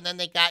this week, and then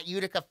they got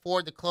Utica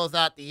Ford to close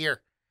out the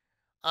year.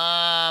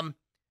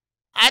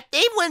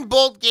 They win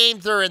both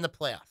games, they're in the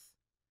playoffs.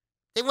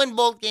 If they win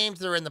both games,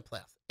 they're in the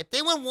playoffs. If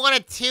they win 1 or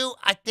 2,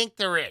 I think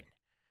they're in.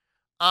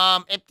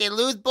 If they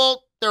lose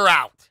both, they're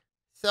out.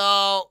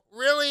 So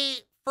really,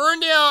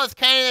 Ferndale is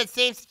kind of that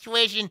same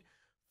situation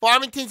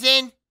Farmington's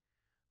in.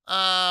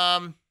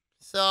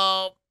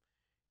 So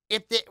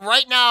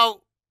right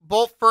now,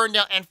 both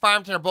Ferndale and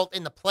Farmington are both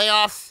in the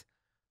playoffs.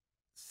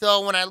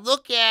 So when I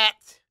look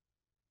at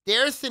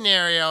their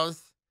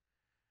scenarios,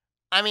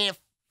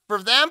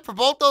 for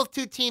both those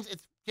 2 teams,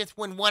 it's just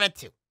win 1 or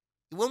 2.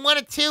 You win 1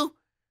 or 2,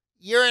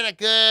 you're in a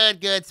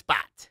good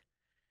spot.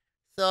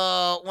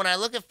 So when I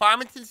look at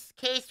Farmington's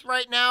case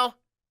right now,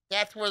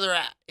 that's where they're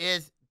at.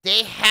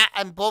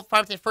 And both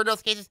Farmington and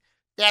Ferndale's cases,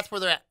 that's where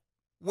they're at.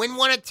 Win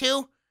 1 or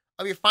 2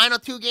 of your final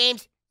 2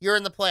 games, you're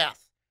in the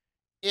playoffs.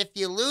 If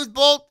you lose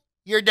both,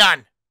 you're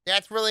done.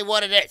 That's really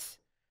what it is.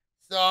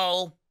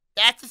 So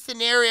that's a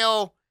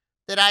scenario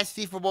that I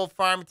see for both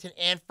Farmington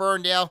and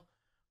Ferndale.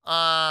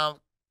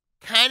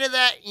 Kind of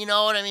that, you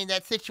know what I mean,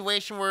 that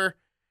situation where,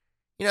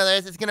 you know,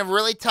 it's going to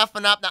really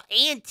toughen up. Now,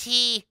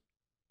 A&T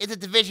is a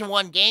Division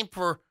I game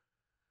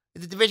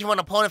is a Division I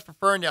opponent for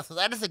Ferndale, so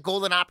that is a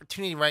golden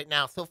opportunity right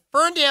now. So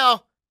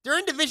Ferndale, they're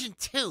in Division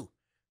II.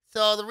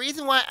 So the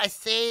reason why I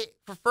say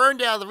for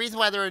Ferndale, the reason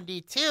why they're in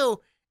D2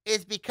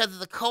 is because of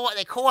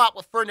they co-op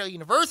with Ferndale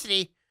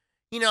University.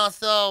 You know,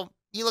 so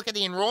you look at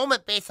the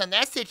enrollment based on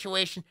that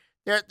situation,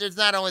 there's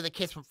not only the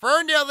kids from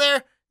Ferndale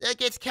there that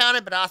gets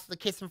counted, but also the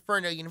kids from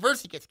Ferndale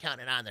University gets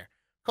counted on there.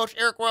 Coach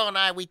Eric Royal and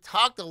I, we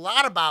talked a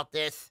lot about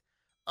this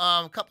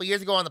a couple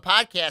years ago on the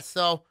podcast.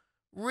 So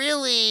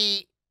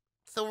really,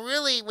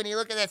 when you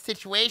look at that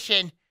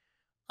situation,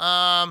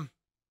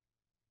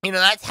 you know,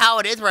 that's how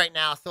it is right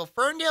now. So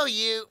Ferndale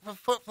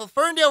for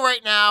Ferndale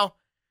right now,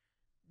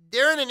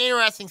 they're in an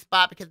interesting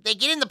spot because they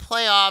get in the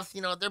playoffs.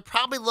 You know, they're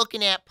probably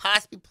looking at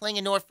possibly playing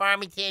in North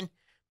Farmington,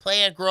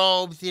 playing at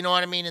Groves, you know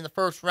what I mean, in the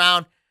first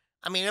round.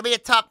 I mean, it'll be a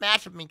tough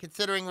matchup, I mean,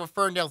 considering where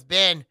Ferndale's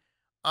been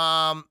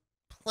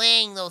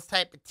playing those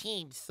type of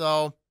teams.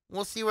 So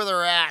we'll see where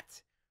they're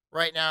at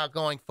right now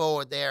going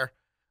forward there.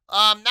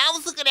 Now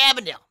let's look at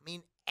Avondale. I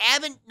mean,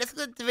 let's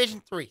look at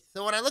Division III.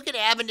 So when I look at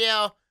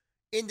Avondale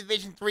in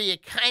Division III,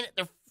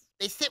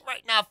 they sit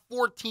right now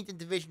 14th in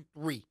Division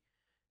III.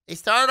 They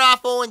started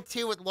off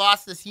 0-2 with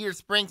losses to Cedar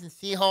Springs and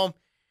Seaholm.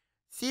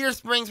 Cedar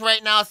Springs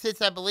right now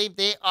sits, I believe,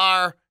 they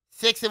are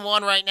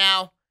 6-1 right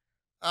now.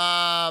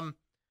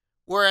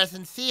 Whereas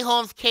in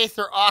Seaholm's case,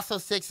 they're also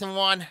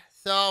 6-1.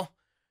 So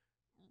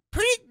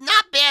pretty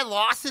not bad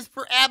losses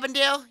for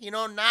Avondale. You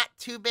know, not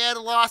too bad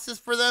losses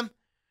for them.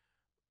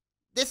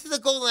 This is a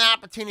golden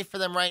opportunity for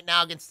them right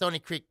now against Stony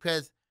Creek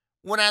because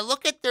when I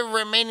look at the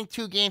remaining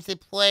two games they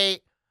play,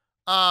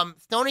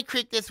 Stony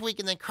Creek this week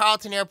and then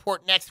Carleton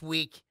Airport next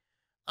week.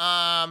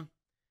 And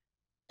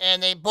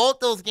both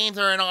those games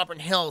are in Auburn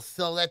Hills,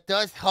 so that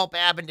does help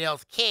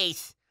Avondale's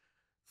case.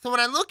 So when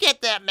I look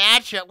at that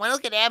matchup, when I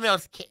look at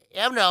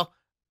Avondale,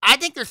 I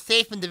think they're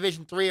safe in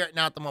Division III right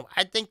now at the moment.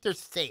 I think they're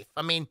safe.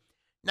 I mean,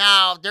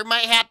 now they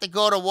might have to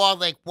go to Walled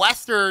Lake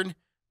Western,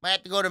 might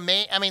have to go to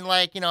Maine. I mean,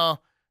 like, you know,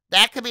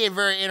 that could be a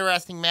very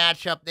interesting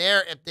matchup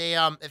there if they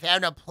if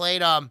Avondale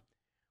played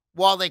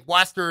Walled Lake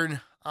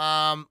Western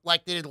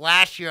like they did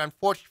last year.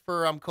 Unfortunately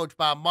for Coach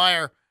Bob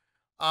Meyer,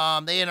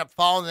 they ended up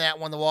falling that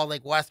one, the Walled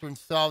Lake Western.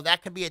 So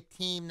that could be a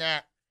team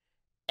that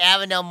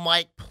Avondale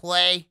might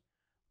play.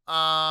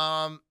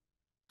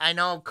 I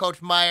know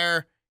Coach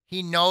Meyer,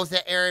 he knows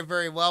that area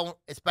very well,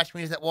 especially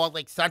when he's at Walled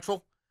Lake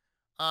Central.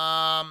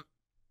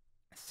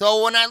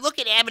 So when I look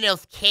at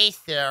Avondale's case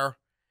there,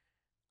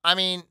 I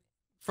mean,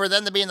 for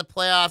them to be in the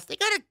playoffs, they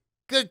got a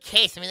good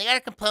case. I mean, they got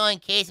a compelling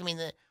case. I mean,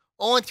 the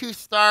 0-2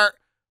 start,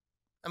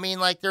 I mean,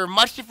 like, they're a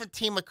much different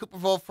team with Cooper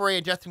Volfrey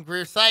and Justin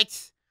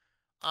Greer-Sykes.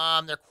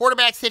 Their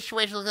quarterback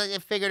situation looks like they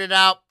figured it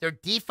out. Their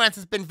defense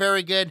has been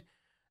very good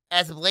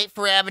as of late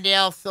for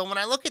Avondale. So when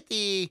I look at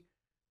the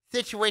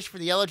situation for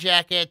the Yellow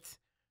Jackets,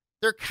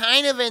 they're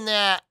kind of in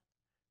that,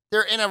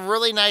 they're in a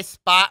really nice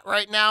spot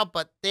right now,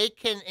 but they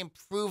can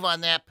improve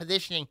on that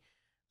positioning.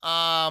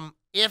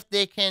 If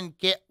they can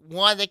get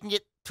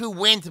two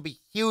wins, would be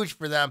huge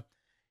for them.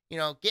 You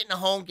know, getting a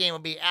home game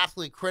would be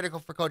absolutely critical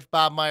for Coach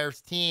Bob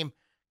Meyer's team,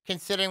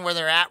 considering where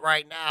they're at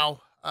right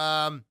now.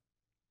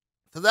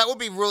 So that would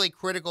be really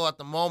critical at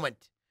the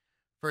moment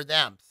for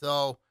them.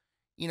 So,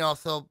 you know,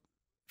 so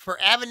for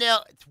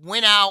Avondale, it's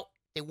win out.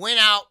 They win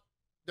out,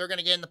 they're going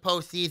to get in the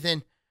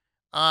postseason.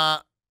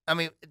 I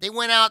mean, if they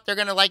win out, they're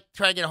going to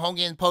try to get a home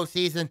game in the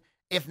postseason.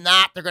 If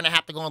not, they're going to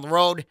have to go on the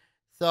road.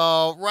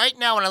 So right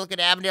now, when I look at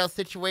Avondale's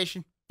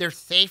situation, they're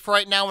safe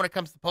right now when it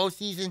comes to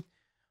postseason.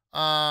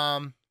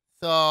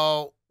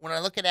 So when I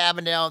look at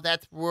Avondale,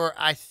 that's where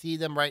I see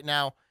them right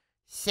now.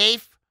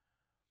 Safe,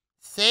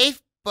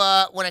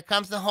 but when it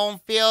comes to home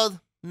field,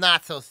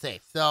 not so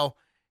safe. So,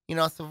 you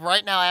know, so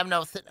right now,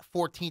 Avondale sitting at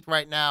 14th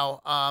right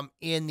now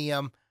in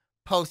the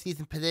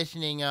postseason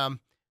positioning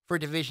for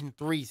Division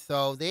III.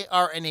 So they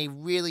are in a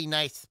really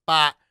nice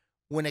spot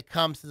when it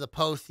comes to the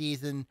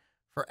postseason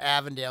for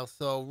Avondale.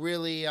 So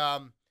really,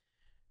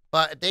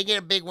 but if they get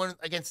a big win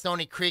against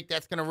Stony Creek,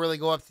 that's going to really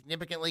go up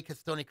significantly because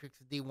Stony Creek's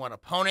a D1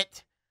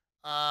 opponent.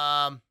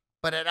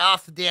 But it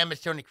also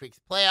damaged Stony Creek's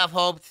playoff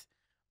hopes.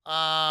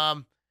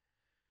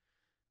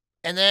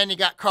 And then you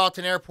got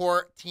Carleton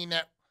Airport, team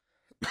that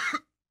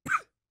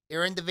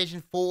they're in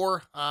Division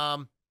IV,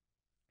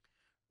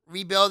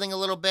 rebuilding a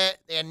little bit.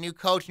 They had a new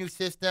coach, new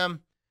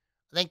system.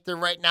 I think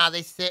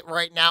they sit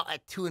right now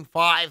at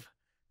 2-5.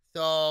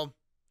 So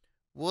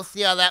we'll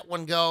see how that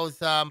one goes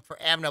for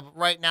Avondale. But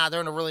right now,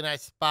 they're in a really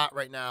nice spot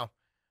right now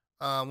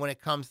when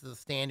it comes to the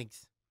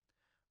standings.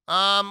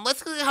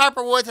 Let's look at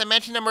Harper Woods. I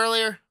mentioned them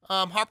earlier.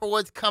 Harper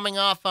Woods coming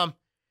off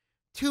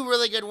two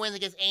really good wins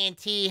against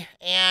A&T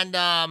and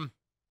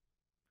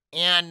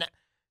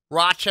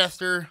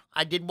Rochester.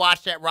 I did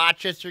watch that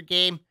Rochester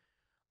game.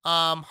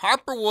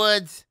 Harper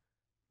Woods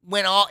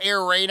went all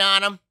air raid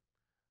on him.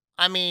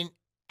 I mean,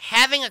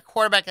 having a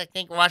quarterback, I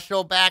think,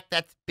 Rushville back,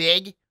 that's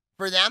big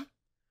for them.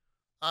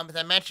 As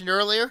I mentioned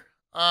earlier,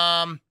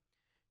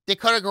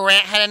 Dakota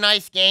Grant had a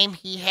nice game.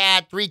 He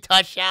had 3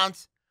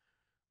 touchdowns.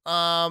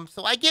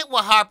 So I get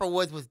what Harper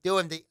Woods was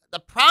doing. The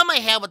problem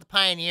I have with the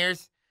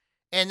Pioneers,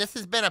 and this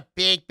has been a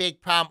big,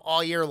 big problem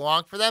all year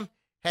long for them,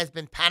 has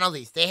been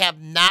penalties. They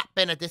have not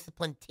been a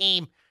disciplined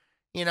team,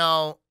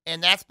 and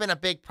that's been a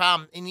big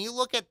problem. And you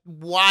look at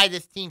why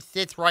this team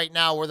sits right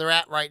now, where they're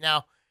at right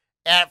now,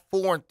 at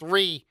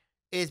 4-3,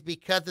 is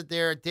because of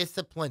their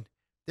discipline.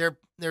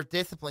 Their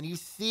discipline. You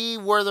see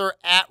where they're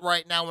at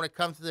right now when it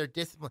comes to their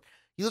discipline.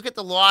 You look at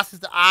the losses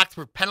to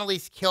Oxford,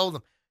 penalties killed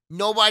them.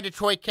 Nobody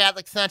Detroit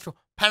Catholic Central,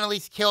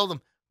 penalties killed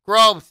them.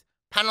 Groves,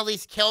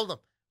 penalties killed them.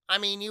 I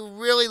mean, you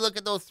really look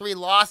at those 3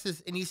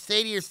 losses and you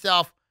say to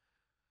yourself,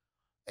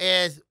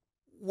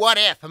 what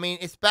if? I mean,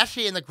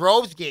 especially in the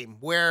Groves game,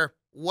 where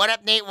what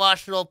if Nate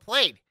Washington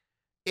played?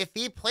 If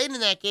he played in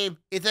that game,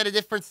 is that a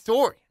different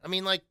story? I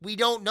mean, we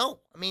don't know.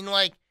 I mean,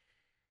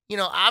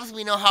 obviously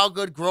we know how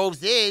good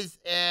Groves is,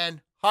 and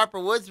Harper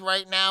Woods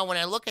right now, when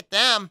I look at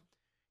them,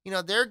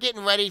 they're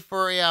getting ready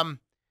for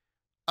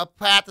a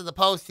path to the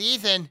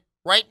postseason.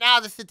 Right now,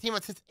 this is a team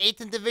that sits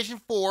 8th in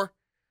Division 4.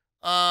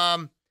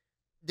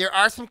 There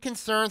are some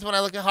concerns when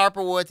I look at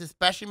Harper Woods,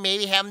 especially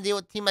maybe having to deal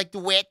with a team like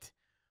DeWitt.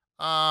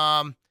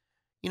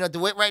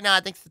 DeWitt right now,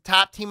 I think, is the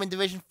top team in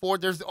Division 4.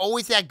 There's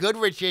always that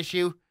Goodrich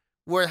issue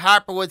where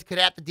Harper Woods could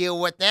have to deal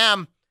with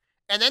them.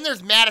 And then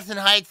there's Madison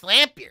Heights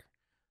Lampier.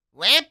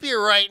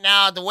 Lampier right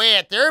now, the way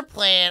that they're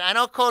playing, I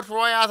know Coach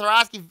Roy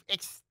Ozorowski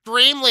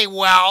extremely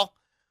well.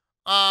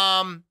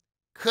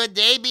 Could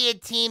they be a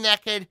team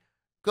that could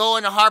go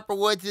into Harper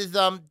Woods'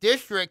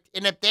 district?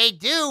 And if they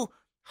do,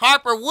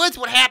 Harper Woods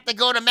would have to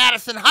go to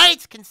Madison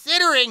Heights,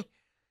 considering,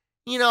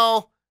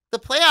 the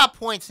playoff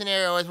point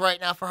scenario is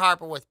right now for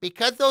Harper Woods.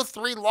 Because those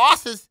 3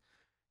 losses,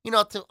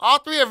 to all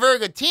 3 are very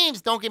good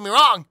teams, don't get me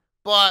wrong,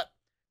 but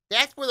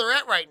that's where they're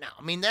at right now.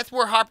 I mean, that's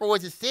where Harper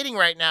Woods is sitting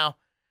right now.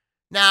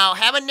 Now,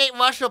 having Nate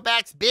Russell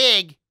back's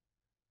big.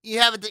 You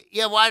have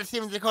wide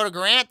receiver Dakota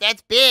Grant.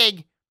 That's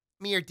big.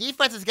 I mean, your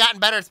defense has gotten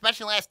better,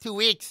 especially in the last 2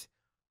 weeks,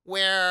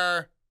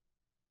 where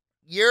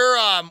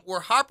where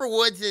Harper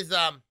Woods is,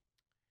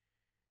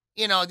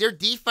 their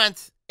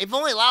defense, they've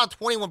only allowed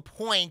 21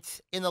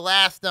 points in the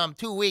last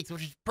 2 weeks,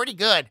 which is pretty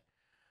good.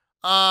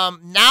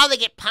 Now they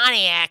get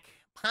Pontiac.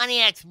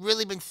 Pontiac's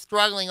really been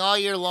struggling all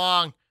year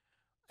long,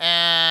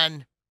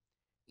 and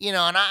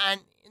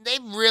and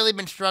they've really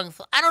been struggling.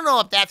 So I don't know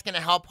if that's going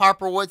to help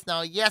Harper Woods.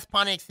 Now, yes,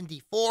 Pontiac's in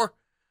D4,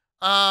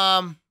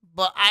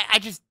 but I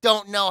just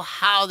don't know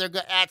how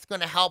that's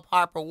going to help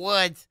Harper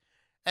Woods.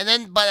 And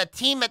then, but a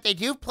team that they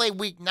do play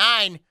Week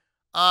 9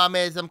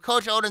 is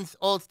Coach Oden's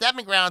old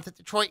stepping grounds at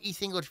Detroit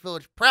East English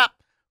Village Prep,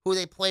 who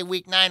they play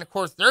Week 9. Of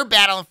course, they're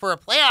battling for a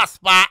playoff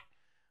spot.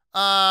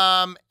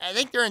 I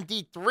think they're in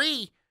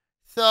D3.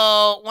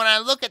 So when I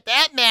look at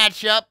that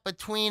matchup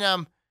between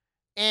them,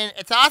 and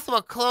it's also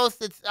a close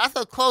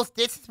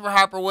distance for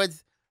Harper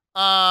Woods,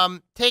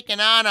 taking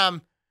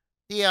on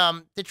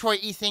the Detroit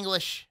East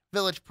English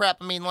Village Prep.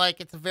 I mean,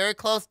 it's a very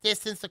close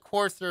distance. Of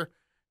course, they're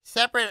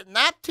separated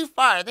not too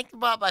far. I think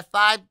about by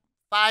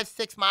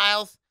 5-6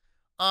 miles.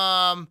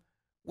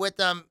 With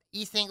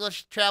East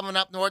English traveling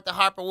up north to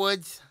Harper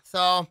Woods.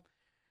 So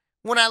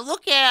when I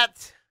look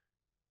at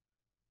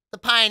the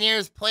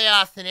Pioneers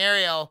playoff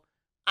scenario,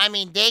 I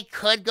mean, they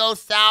could go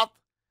south.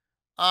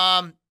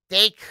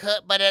 They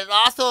could, but it's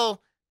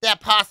also that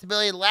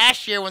possibility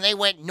last year when they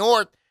went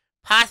north,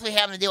 possibly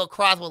having to deal with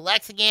Croswell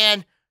Lex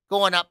again,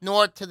 going up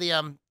north to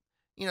the,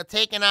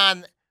 taking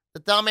on the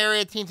dumb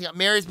area teams. You got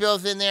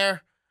Marysville's in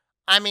there.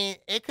 I mean,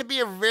 it could be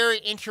a very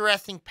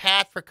interesting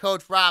path for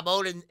Coach Rob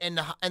Oden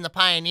and the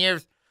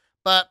Pioneers,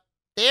 but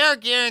they are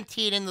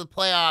guaranteed into the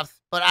playoffs.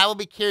 But I will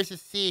be curious to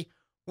see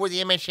where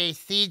the MHA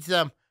seeds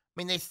them. I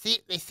mean, they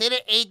sit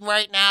at 8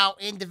 right now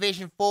in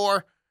Division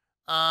 4.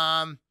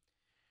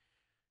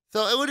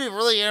 So it would be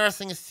really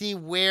interesting to see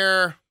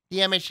where the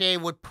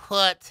MHA would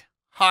put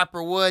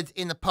Harper Woods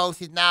in the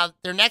postseason. Now,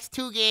 their next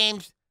 2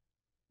 games,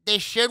 they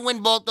should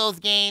win both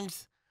those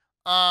games.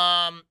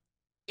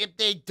 If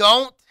they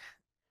don't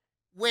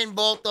win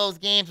both those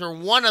games or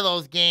one of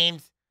those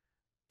games,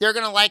 they're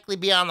going to likely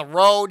be on the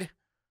road,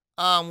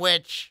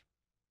 which,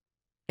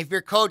 if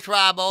you're Coach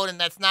Rob Oden,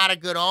 that's not a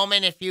good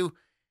omen. If you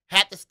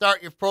have to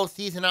start your pro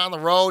season on the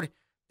road,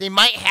 they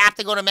might have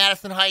to go to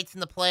Madison Heights in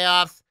the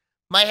playoffs,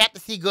 might have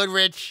to see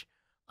Goodrich.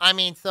 I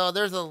mean, so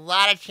there's a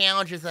lot of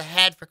challenges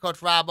ahead for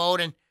Coach Rob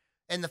Oden,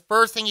 and the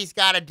first thing he's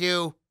got to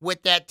do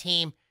with that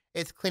team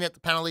is clean up the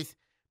penalties,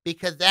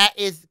 because that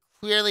is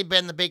clearly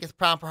been the biggest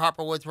problem for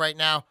Harper Woods right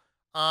now.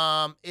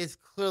 Is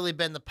clearly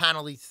been the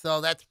penalties.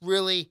 So that's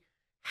really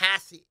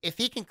if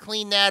he can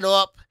clean that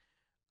up,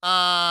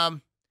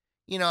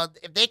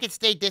 if they could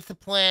stay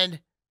disciplined,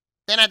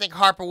 then I think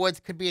Harper Woods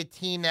could be a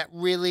team that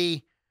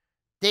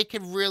they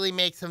could really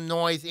make some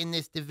noise in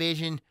this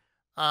division,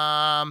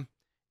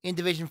 in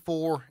Division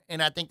 4,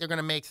 and I think they're going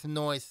to make some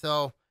noise.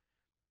 So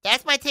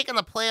that's my take on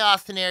the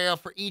playoff scenario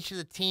for each of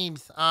the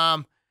teams.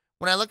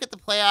 When I look at the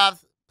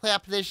playoff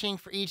positioning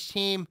for each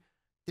team,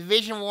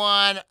 Division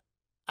 1,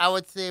 I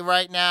would say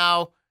right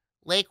now,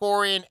 Lake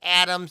Orion,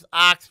 Adams,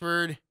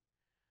 Oxford,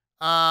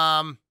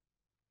 Right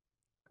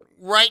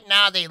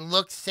now, they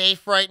look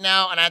safe right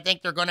now, and I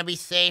think they're going to be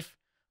safe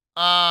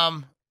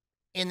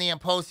in the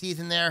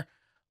postseason there.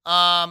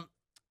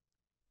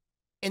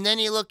 And then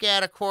you look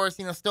at, of course,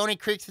 Stony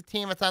Creek's a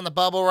team that's on the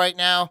bubble right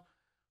now.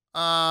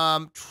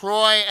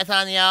 Troy is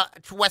on the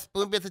West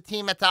Bloomfield's a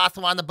team that's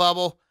also on the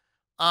bubble.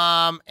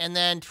 And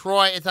then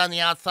Troy is on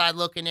the outside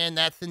looking in.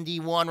 That's in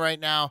D1 right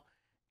now.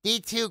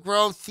 D2,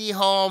 Grove,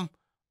 Seaholm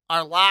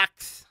are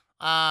locks.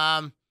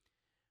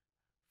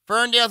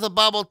 Ferndale's a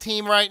bubble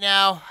team right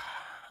now.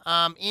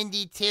 In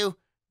D2,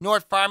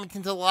 North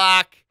Farmington's a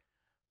lock.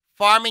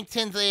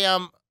 Farmington's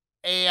a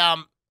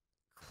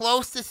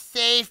close to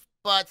safe,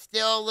 but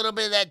still a little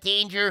bit of that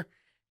danger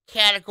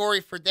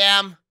category for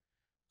them.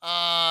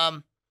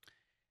 And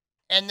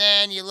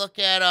then you look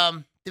at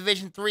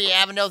Division 3,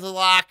 Avondale's a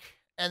lock,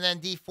 and then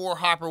D4,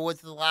 Harper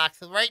Woods is a lock.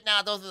 So right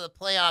now, those are the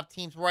playoff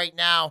teams right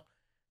now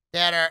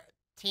that are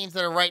teams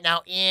that are right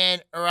now in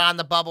or on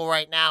the bubble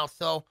right now.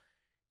 So,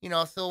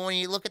 so when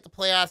you look at the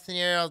playoff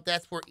scenario,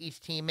 that's where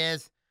each team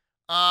is.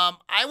 I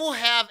will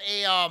have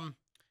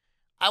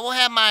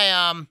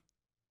my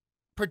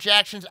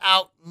projections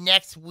out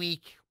next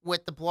week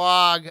with the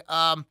blog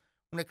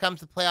when it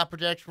comes to playoff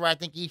projection, where I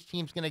think each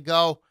team's going to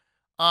go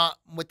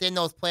within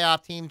those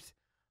playoff teams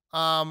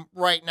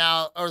right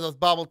now, or those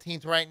bubble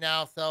teams right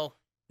now. So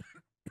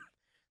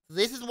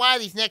this is why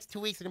these next 2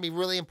 weeks are going to be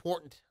really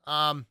important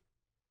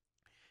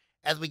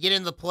as we get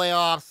into the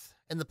playoffs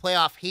and the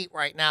playoff heat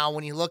right now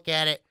when you look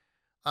at it.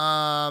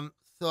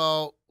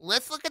 So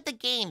let's look at the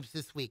games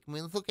this week.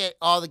 Let's look at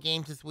all the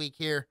games this week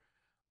here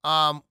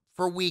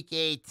for week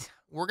 8.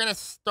 We're going to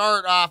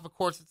start off, of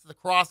course, it's the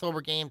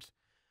crossover games.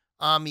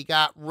 You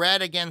got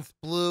red against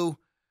blue.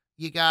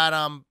 You got,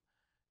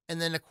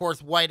 and then, of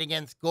course, white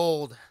against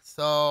gold.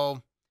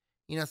 So,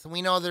 so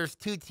we know there's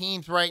 2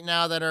 teams right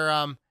now that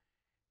are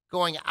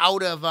going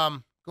out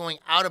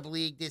of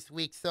league this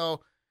week. So,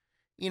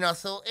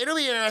 so it'll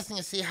be interesting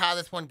to see how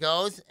this one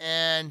goes.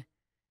 And,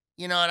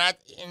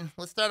 and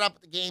let's start off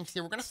with the games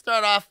here. We're going to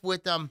start off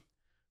with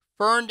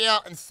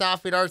Ferndale and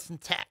Southfield Arts and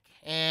Tech.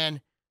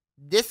 And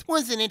this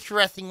one's an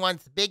interesting one.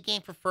 It's a big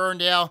game for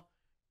Ferndale.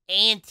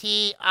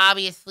 A&T,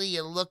 obviously,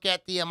 you look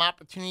at the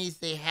opportunities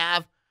they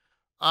have,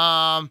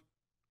 to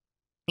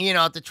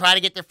try to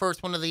get their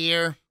first one of the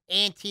year.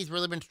 A&T's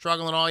really been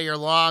struggling all year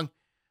long.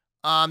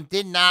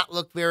 Did not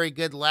look very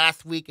good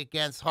last week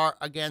against Groves.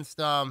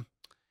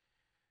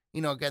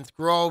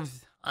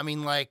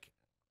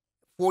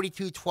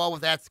 42-12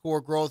 with that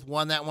score. Groves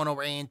won that one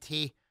over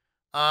A&T.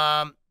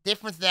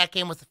 Difference in that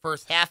game was the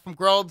first half from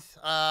Groves.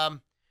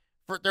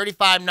 For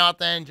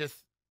 35-0, just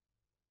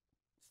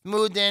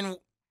smoothed in.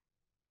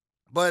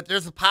 But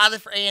there's a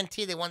positive for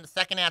A&T. They won the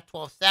second half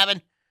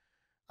 12-7.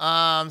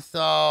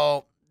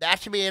 So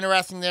that should be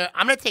interesting there.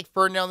 I'm going to take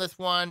Ferndale in this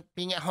one,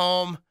 being at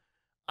home.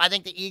 I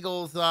think the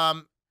Eagles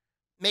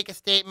make a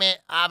statement,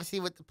 obviously,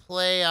 with the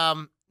play,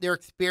 their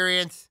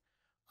experience.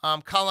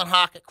 Colin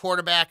Hawk at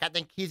quarterback, I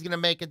think he's going to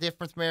make a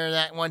difference maker in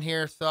that one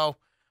here. So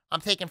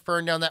I'm taking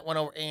Ferndale in that one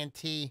over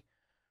A&T.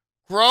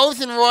 Groves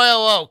and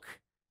Royal Oak.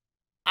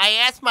 I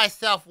asked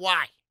myself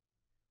why.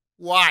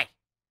 Why?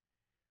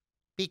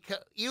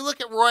 Because you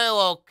look at Royal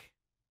Oak.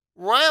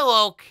 Royal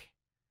Oak,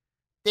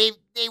 they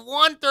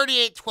won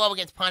 38-12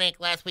 against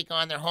Pontiac last week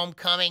on their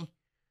homecoming.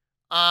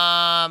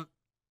 But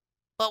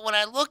when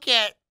I look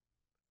at,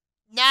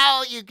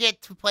 now you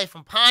get to play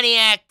from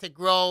Pontiac to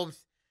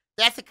Groves.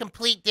 That's a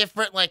complete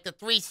different, the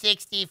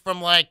 360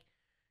 from,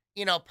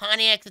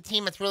 Pontiac's a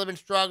team that's really been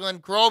struggling.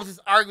 Groves is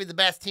arguably the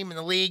best team in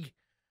the league.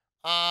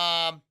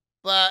 But,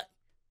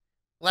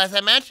 as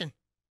I mentioned,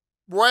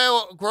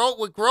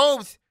 with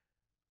Groves,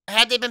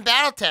 had they been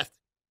battle tested?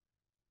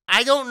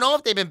 I don't know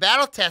if they've been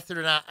battle tested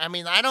or not.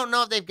 I don't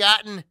know if they've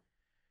gotten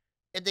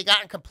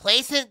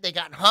complacent, they've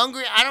gotten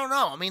hungry. I don't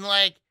know.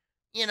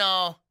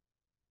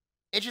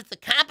 It's just the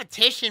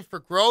competition for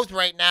Groves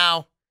right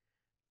now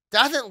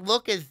doesn't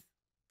look as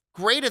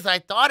great as I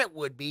thought it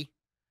would be.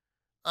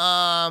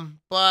 And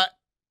I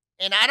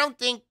don't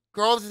think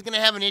Groves is going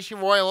to have an issue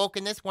with Royal Oak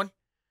in this one.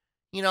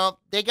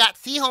 They got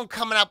Seaholm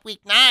coming up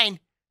week 9,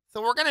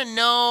 so we're going to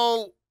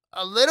know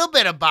a little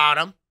bit about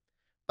them.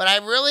 But I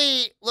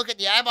really look at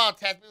the eyeball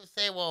test. People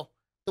say, well,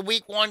 the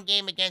week 1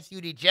 game against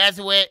UD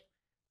Jesuit,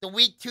 the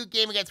week 2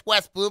 game against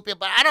West Bloomfield.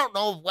 But I don't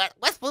know if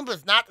West Bloomfield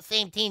is not the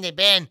same team they've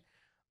been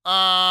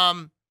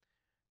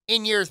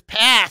in years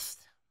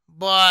past.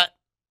 But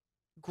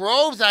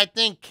Groves, I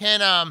think,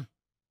 can.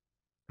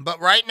 But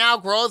right now,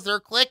 Groves,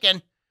 they're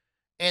clicking.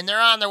 And they're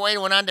on their way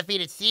to an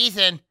undefeated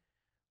season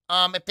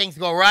if things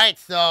go right.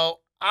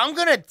 So I'm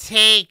going to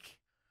take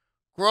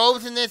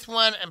Groves in this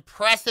one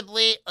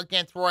impressively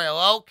against Royal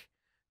Oak.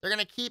 They're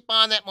going to keep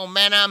on that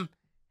momentum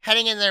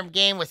heading in their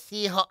game with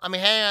Seaholm.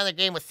 Heading on their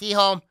game with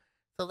Seaholm.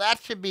 So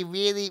that should be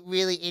really,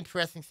 really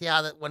interesting to see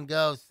how that one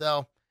goes.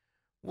 So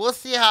we'll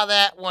see how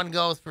that one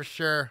goes for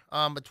sure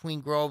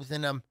between Groves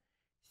and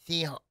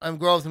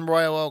Groves and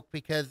Royal Oak,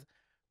 because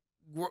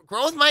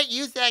Groves might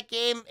use that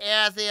game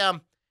as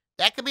a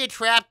that could be a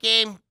trap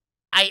game.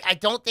 I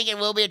don't think it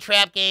will be a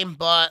trap game,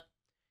 but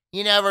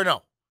You never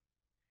know.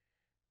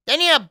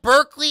 Then you have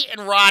Berkeley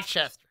and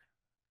Rochester.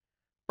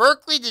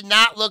 Berkeley did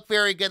not look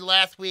very good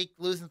last week,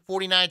 losing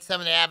 49-7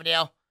 to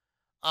Avondale.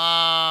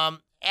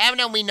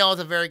 Avondale, we know, is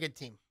a very good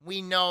team.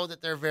 We know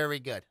that they're very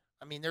good.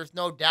 I mean, there's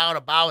no doubt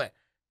about it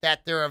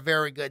that they're a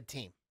very good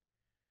team.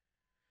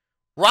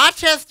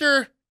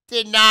 Rochester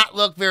did not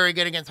look very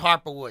good against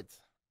Harper Woods.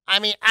 I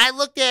mean, I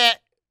looked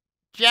at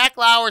Jack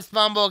Lauer's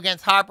fumble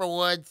against Harper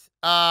Woods.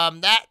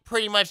 That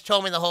pretty much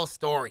told me the whole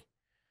story.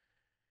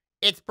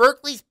 It's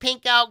Berkeley's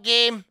pink out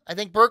game. I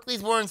think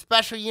Berkeley's wearing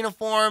special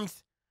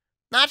uniforms.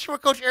 Not sure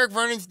what Coach Eric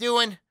Vernon's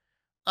doing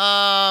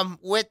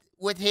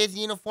with his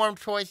uniform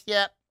choice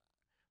yet.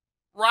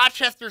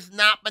 Rochester's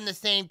not been the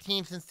same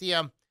team since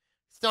the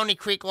Stony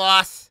Creek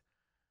loss.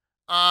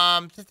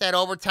 Just that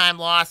overtime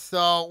loss.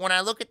 So when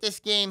I look at this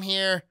game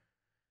here,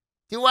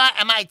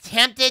 am I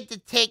tempted to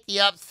take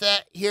the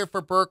upset here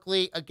for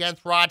Berkeley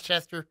against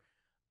Rochester?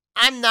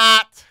 I'm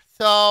not.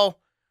 So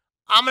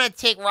I'm going to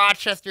take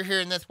Rochester here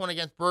in this one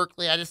against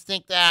Berkeley. I just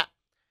think that,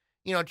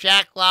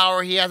 Jack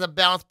Lauer, he has a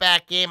bounce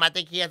back game. I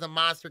think he has a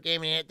monster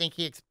game, and I think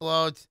he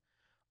explodes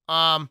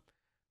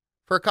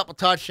for a couple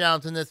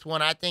touchdowns in this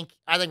one. I think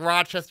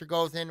Rochester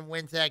goes in and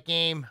wins that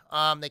game.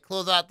 They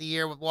close out the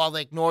year with Walled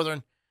Lake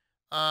Northern,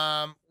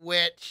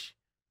 which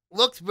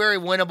looks very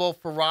winnable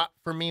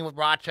for me with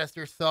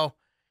Rochester. So,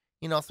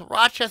 so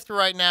Rochester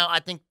right now, I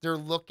think they're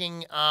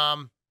looking,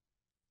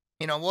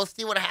 we'll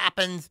see what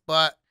happens,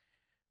 but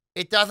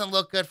it doesn't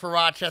look good for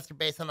Rochester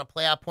based on a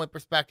playoff point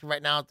perspective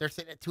right now. They're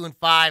sitting at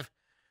 2-5.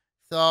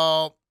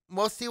 So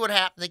we'll see what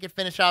happens. They could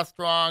finish out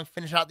strong,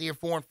 finish out the year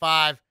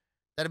 4-5.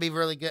 That'll be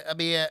really good. That'll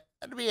be a,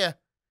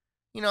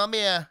 you know what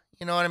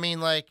I mean?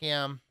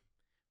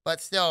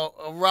 But still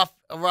a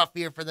rough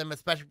year for them,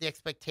 especially with the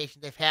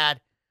expectations they've had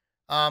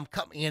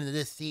coming into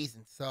this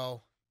season.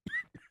 So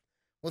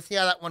we'll see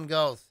how that one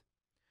goes.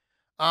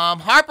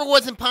 Harper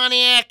Woods and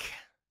Pontiac.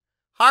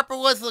 Harper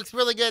Woods looks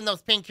really good in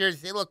those pink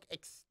jerseys.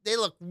 They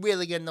look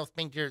really good in those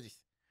pink jerseys.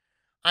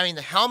 I mean,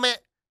 the helmet,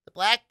 the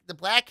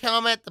black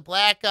helmet, the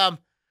black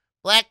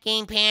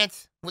game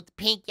pants with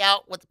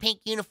the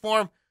pink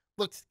uniform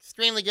looks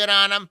extremely good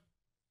on them.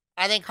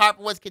 I think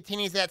Harper Woods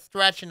continues that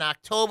stretch in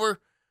October.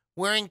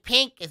 Wearing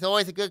pink is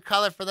always a good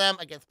color for them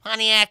against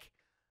Pontiac.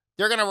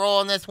 They're going to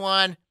roll in this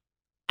one.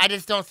 I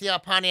just don't see how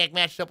Pontiac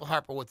matched up with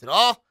Harper Woods at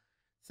all.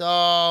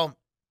 So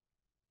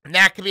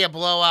that could be a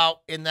blowout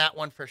in that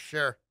one for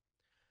sure.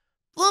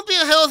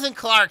 Bloomfield Hills and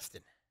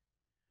Clarkston.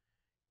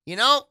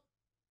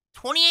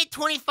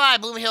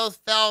 28-25, Bloomfield Hills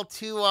fell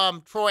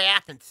to Troy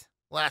Athens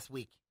last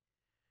week.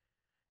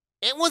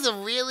 It was a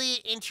really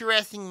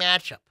interesting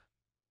matchup.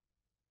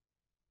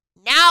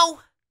 Now,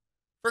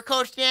 for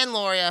Coach Dan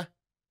Loria,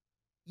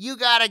 you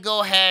got to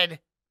go ahead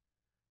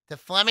to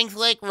Flemings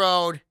Lake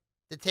Road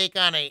to take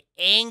on an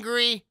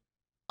angry,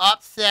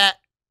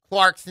 upset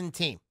Clarkson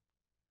team.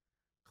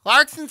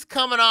 Clarkson's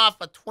coming off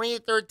a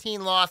 20-13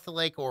 loss to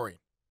Lake Orion.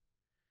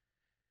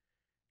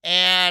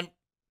 And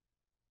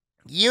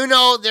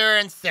they're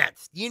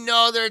incensed.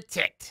 They're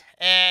ticked.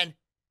 And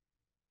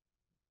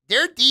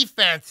their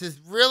defense has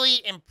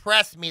really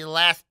impressed me the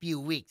last few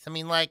weeks. I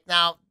mean,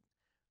 now,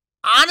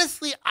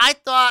 honestly, I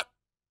thought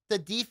the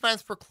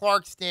defense for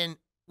Clarkston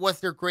was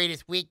their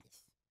greatest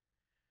weakness.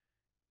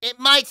 It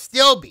might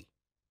still be.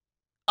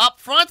 Up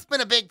front's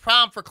been a big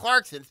problem for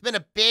Clarkson. It's been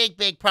a big,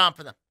 big problem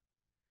for them.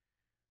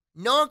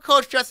 Knowing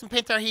Coach Justin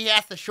Pintar, he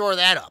has to shore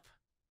that up.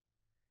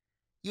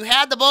 You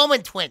had the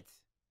Bowman twins.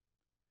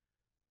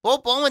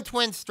 Both Bowman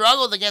twins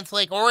struggled against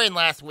Lake Orion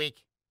last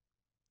week.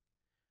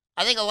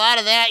 I think a lot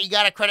of that, you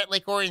got to credit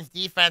Lake Orion's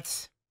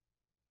defense.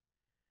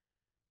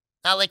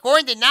 Now, Lake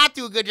Orion did not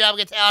do a good job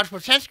against Alex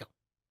Wojczenko.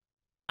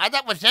 I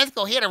thought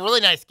Wojczenko, he had a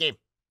really nice game,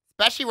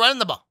 especially running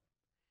the ball.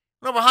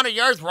 Went over 100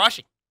 yards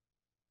rushing.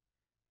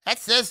 That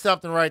says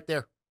something right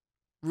there.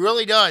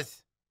 Really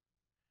does.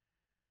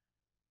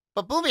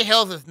 But Bloomfield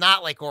Hills is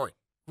not Lake Orion.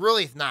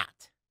 Really is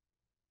not.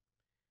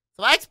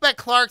 So I expect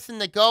Clarkson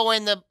to go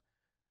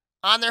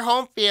on their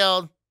home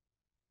field.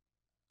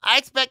 I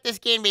expect this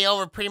game to be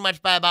over pretty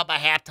much by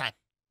halftime.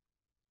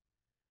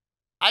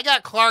 I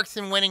got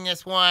Clarkson winning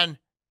this one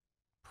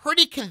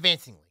pretty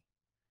convincingly.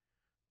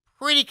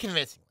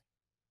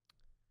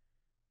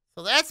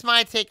 So that's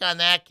my take on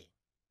that game.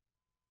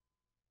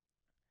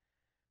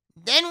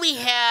 Then we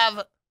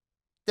have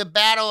the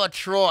Battle of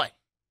Troy.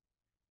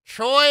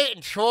 Troy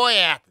and Troy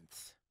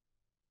Athens.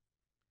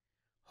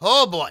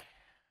 Oh boy.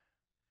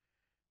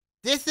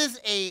 This is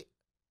a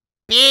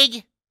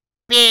big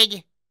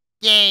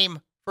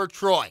game for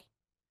Troy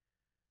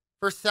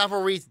for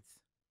several reasons.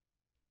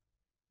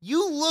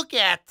 You look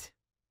at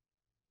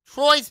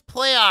Troy's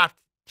playoff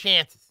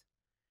chances.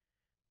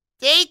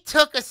 They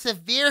took a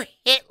severe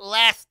hit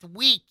last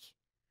week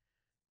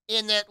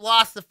in that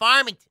loss to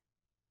Farmington.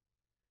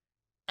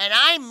 And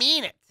I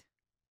mean it.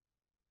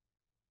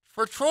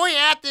 For Troy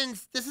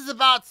Athens, this is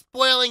about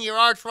spoiling your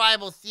arch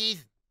rival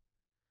season.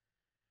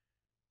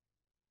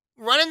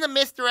 Running the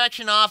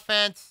misdirection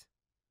offense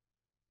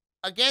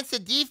against a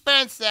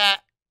defense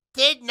that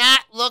did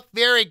not look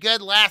very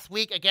good last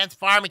week against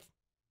Farmington.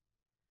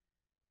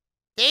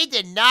 they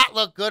did not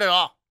look good at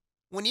all.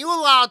 When you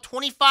allow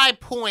 25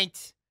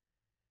 points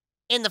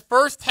in the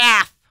first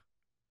half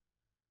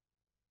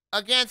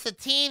against a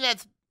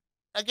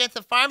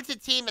Farmington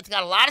team that's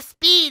got a lot of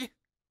speed,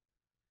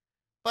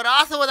 but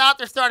also without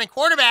their starting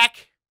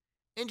quarterback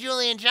in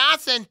Julian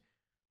Johnson,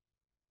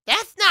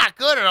 that's not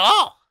good at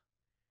all.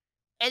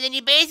 And then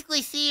you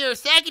basically see your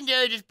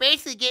secondary just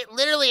basically get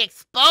literally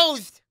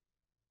exposed.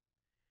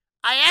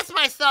 I asked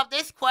myself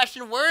this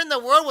question: where in the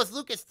world was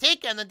Lucas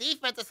Tick on the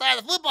defensive side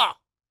of the football?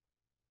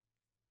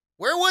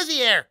 Where was he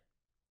there?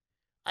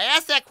 I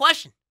asked that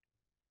question.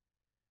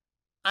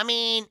 I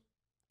mean,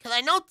 because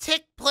I know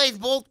Tick plays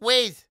both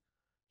ways.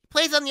 He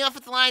plays on the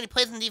offensive line, he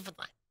plays on the defensive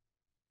line.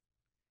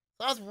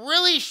 So I was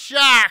really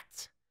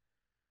shocked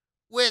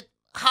with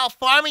how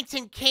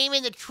Farmington came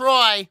into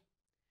Troy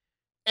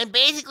and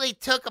basically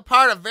took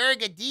apart a very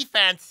good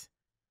defense.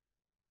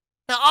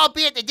 Now,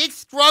 albeit they did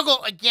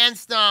struggle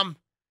against them.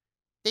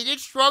 They did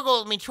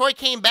struggle. I mean, Troy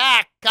came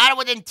back, got it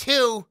within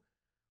 2,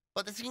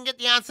 but they didn't get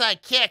the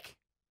onside kick.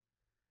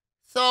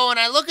 So when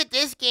I look at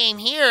this game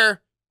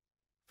here,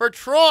 for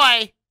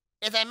Troy,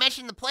 as I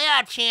mentioned the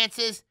playoff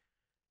chances,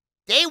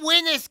 they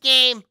win this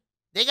game.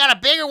 They got a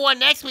bigger one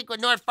next week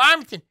with North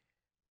Farmington.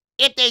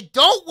 If they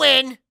don't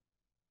win,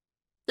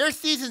 their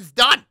season's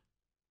done.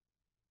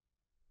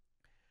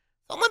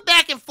 So I went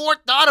back and forth,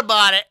 thought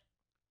about it.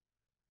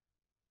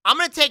 I'm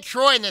going to take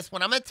Troy in this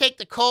one. I'm going to take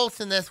the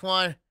Colts in this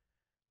one.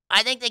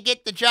 I think they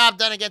get the job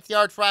done against the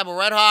arch rival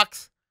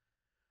Redhawks.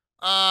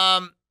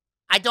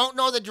 I don't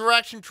know the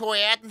direction Troy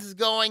Athens is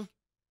going.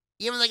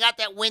 Even though they got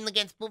that win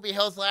against Boobie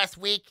Hills last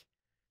week,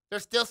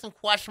 there's still some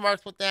question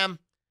marks with them.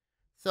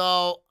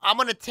 So I'm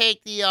going to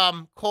take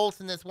the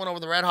Colts in this one over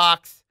the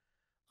Redhawks.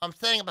 I'm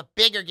setting up a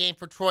bigger game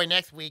for Troy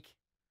next week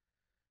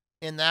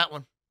in that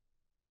one.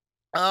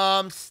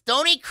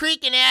 Stony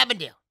Creek and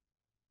Avondale.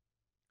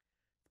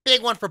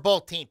 Big one for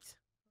both teams.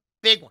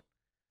 Big one.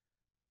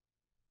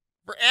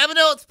 For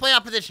Avondale, it's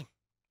playoff position.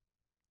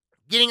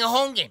 Getting a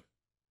home game.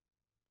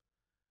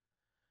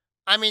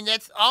 I mean,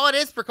 that's all it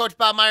is for Coach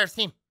Bob Meyer's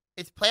team.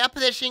 It's playoff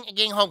position and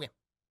getting a home game.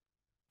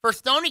 For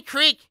Stony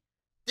Creek,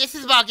 this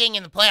is about getting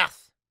in the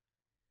playoffs.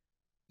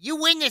 You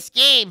win this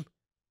game,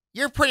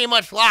 you're pretty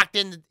much locked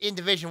in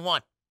Division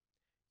 1.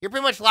 You're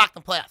pretty much locked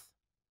in playoffs.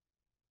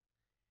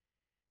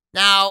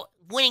 Now,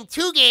 winning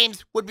 2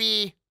 games would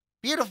be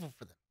beautiful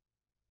for them.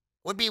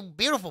 Would be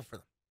beautiful for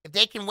them if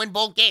they can win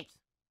both games.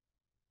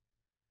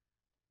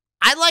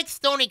 I like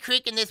Stony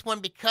Creek in this one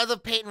because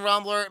of Peyton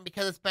Rumbler and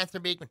because of Spencer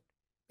Beekman.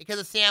 Because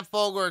of Sam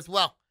Fogler as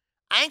well.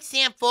 I think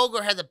Sam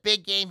Fogler has a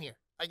big game here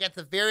against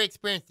a very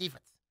experienced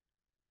defense.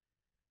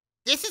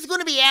 This is going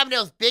to be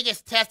Avondale's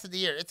biggest test of the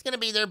year. It's going to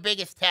be their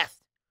biggest test.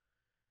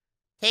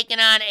 Taking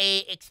on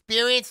a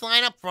experienced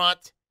line up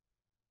front,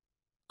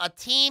 a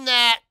team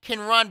that can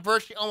run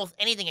virtually almost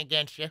anything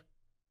against you.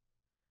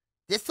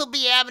 This will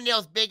be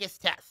Avondale's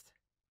biggest test.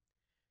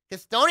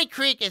 Because Stony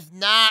Creek is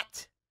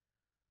not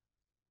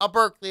a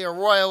Berkeley or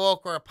Royal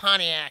Oak or a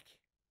Pontiac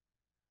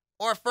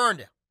or a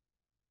Ferndale.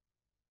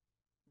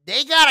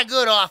 They got a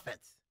good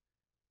offense.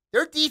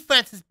 Their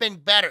defense has been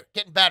better,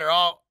 getting better.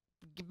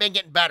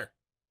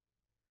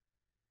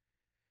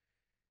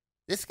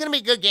 This is going to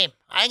be a good game.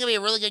 I think it'll be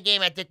a really good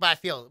game at Dick Bye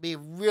Field. It'll be a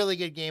really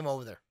good game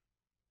over there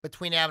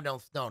between Avondale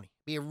and Stony.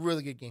 It'll be a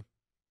really good game.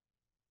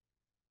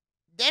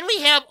 Then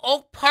we have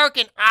Oak Park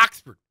and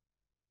Oxford.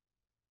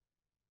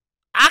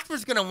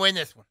 Oxford's going to win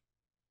this one.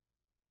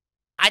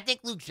 I think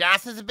Luke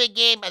Johnson's a big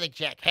game. I think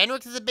Jack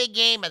Hendricks is a big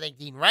game. I think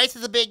Dean Rice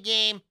is a big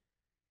game.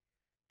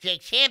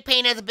 Jake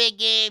Champagne has a big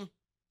game.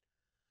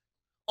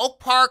 Oak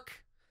Park,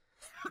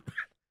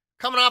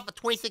 coming off a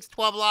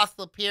 26-12 loss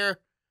to Lapeer,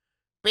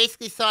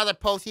 basically saw their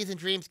postseason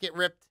dreams get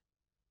ripped.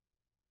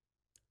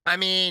 I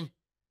mean,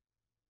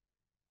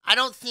 I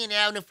don't see an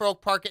avenue for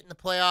Oak Park getting the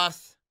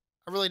playoffs.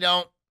 I really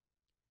don't.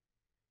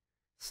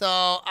 So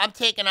I'm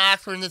taking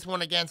Oxford in this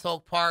one against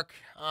Oak Park.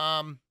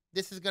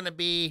 This is going to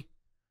be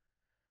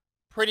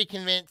a pretty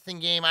convincing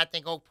game. I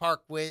think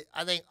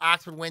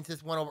Oxford wins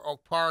this one over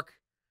Oak Park.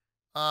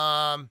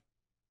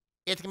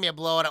 It's going to be a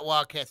blowout at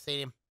Wildcat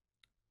Stadium.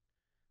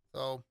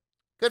 So,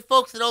 good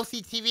folks at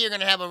OCTV are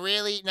going to have a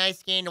really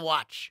nice game to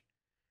watch.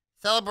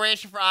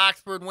 Celebration for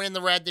Oxford winning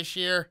the red this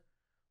year.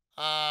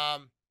 So,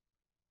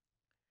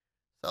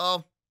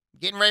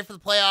 getting ready for the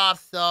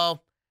playoffs.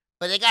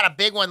 But they got a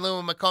big one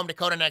looming in Macomb,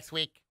 Dakota next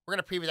week. We're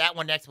going to preview that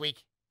one next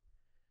week.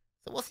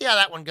 So, we'll see how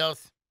that one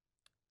goes.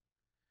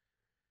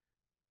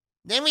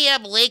 Then we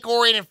have Lake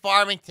Orion and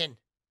Farmington.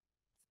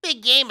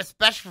 Big game,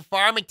 especially for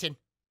Farmington.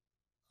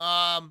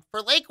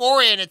 For Lake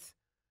Orion, it's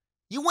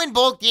you win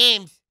both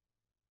games,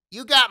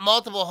 you got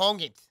multiple home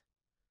games.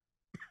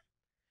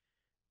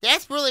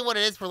 That's really what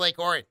it is for Lake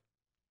Orion.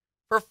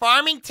 For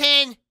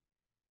Farmington,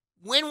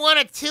 win 1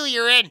 or 2,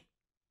 you're in.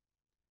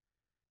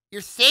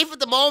 You're safe at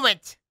the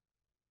moment.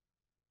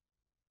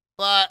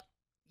 But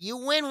you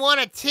win 1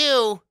 or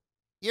 2,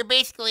 you're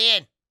basically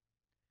in.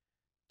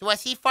 Do I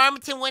see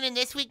Farmington winning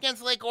this week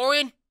against Lake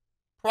Orion?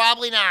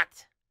 Probably not.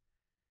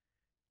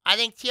 I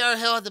think TR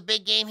Hill has a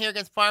big game here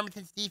against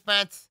Farmington's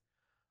defense.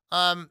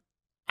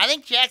 I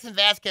think Jackson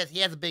Vasquez, he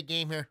has a big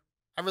game here.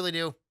 I really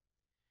do.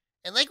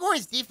 And Lake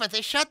Orion's defense,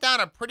 they shut down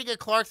a pretty good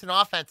Clarkson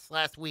offense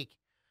last week.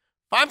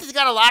 Farmington's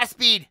got a lot of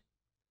speed.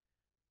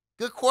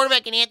 Good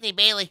quarterback in Anthony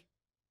Bailey.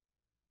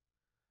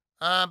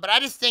 But I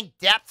just think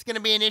depth's going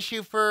to be an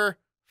issue for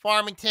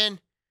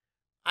Farmington.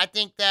 I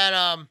think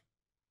depth's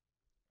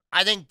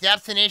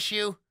an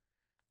issue.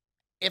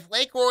 If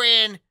Lake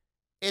Orion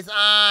is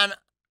on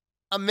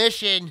a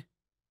mission,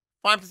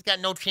 Farmington's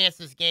got no chance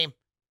this game.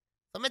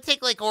 So I'm going to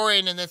take Lake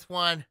Orion in this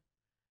one.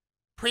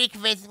 Pretty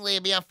convincingly.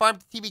 It'll be on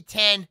Farmington TV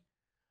 10.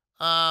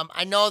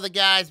 I know the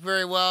guys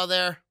very well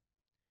there.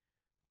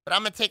 But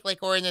I'm going to take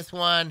Lake Orion this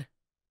one.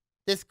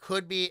 This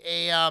could be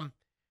it'll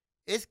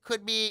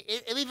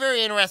be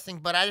very interesting,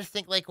 but I just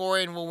think Lake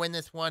Orion will win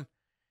this one.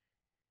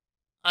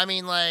 I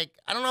mean, I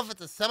don't know if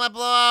it's a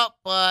semi-blowout,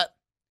 but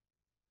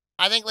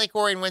I think Lake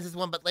Orion wins this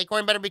one, but Lake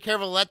Orion better be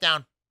careful of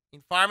letdown.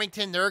 In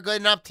Farmington, they're a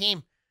good enough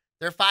team.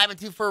 They're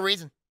 5-2 for a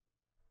reason.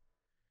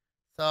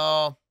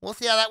 So, we'll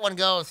see how that one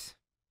goes.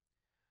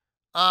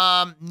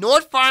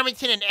 North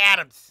Farmington and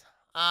Adams.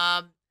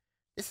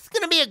 This is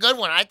going to be a good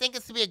one. I think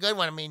this will be a good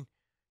one. I mean,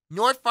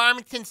 North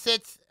Farmington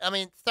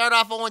start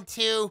off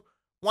 0-2,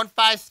 won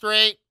 5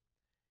 straight.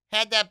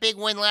 Had that big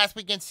win last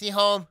week against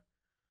Seaholm.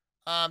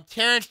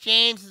 Terrence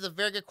James is a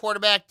very good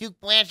quarterback. Duke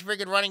Blanche, a very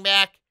good running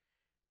back.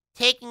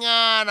 Taking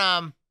on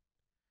a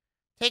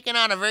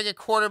very good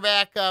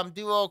quarterback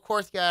duo. Of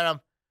course,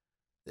 got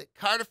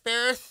Carter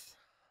Ferris.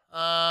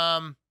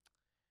 I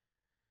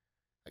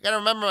gotta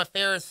remember what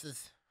Ferris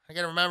is. I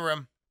gotta remember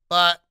him.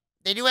 But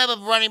they do have a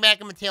running back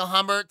in Mateo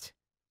Humbert.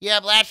 You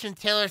have Lashin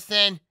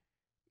Tillerson.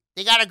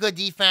 They got a good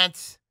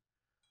defense.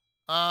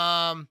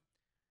 So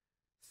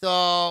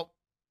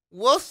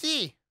we'll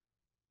see.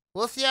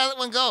 We'll see how that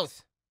one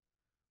goes.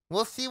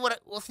 We'll see how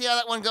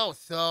that one goes.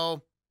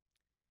 So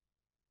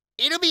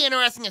it'll be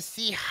interesting to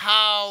see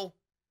how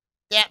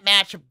that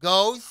matchup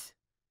goes.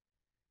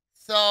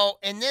 So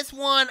in this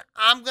one,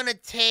 I'm going to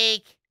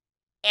take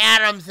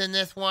Adams in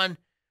this one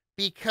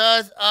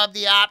because of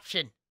the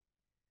option.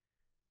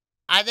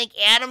 I think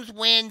Adams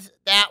wins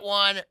that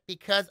one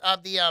because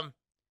of the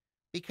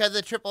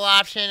triple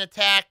option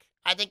attack.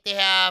 I think they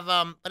have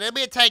but it'll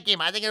be a tight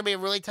game. I think it'll be a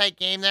really tight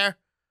game there.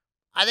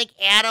 I think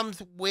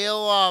Adams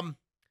will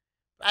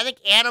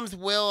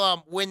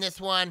win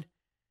this one.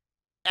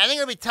 I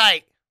think it'll be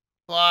tight.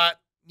 But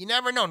you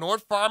never know.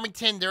 North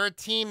Farmington, they're a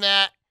team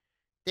that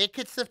they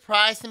could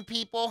surprise some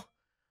people.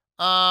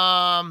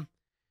 So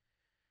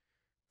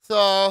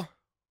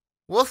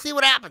we'll see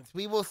what happens.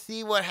 We will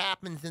see what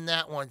happens in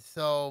that one.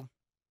 So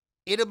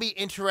it'll be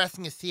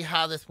interesting to see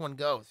how this one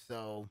goes.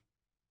 So,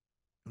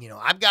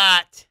 I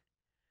got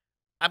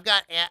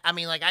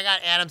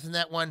Adams in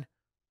that one,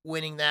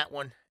 winning that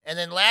one. And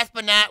then last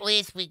but not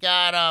least, we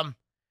got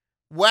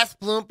West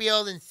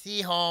Bloomfield and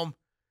Seaholm.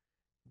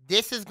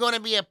 This is going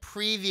to be a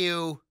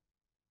preview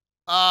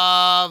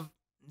of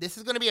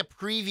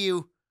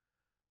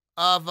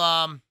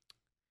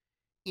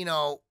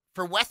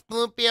for West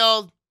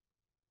Bloomfield,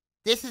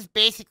 this is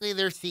basically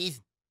their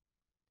season.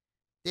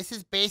 This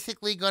is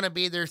basically going to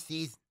be their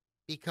season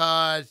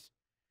because,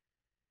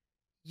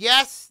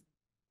 yes,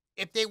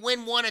 if they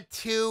win 1 or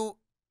 2,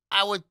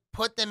 I would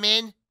put them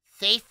in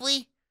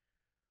safely.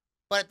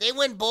 But if they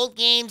win both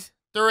games,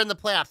 they're in the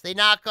playoffs. They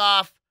knock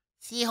off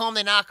Seaholm,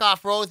 they knock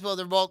off Roseville,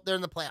 they're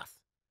in the playoffs.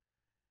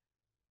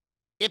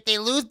 If they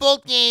lose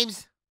both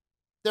games,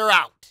 they're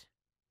out.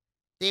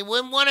 They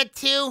win 1 or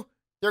 2,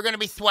 they're going to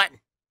be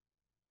sweating.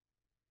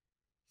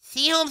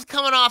 Seaholm's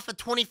coming off a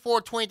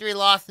 24-23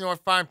 loss to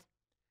North Farm.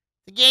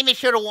 It's a game they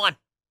should have won.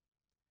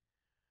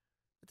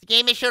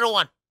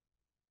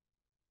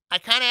 I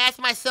kind of asked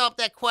myself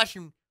that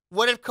question.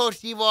 What if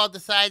Coach Deval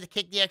decided to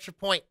kick the extra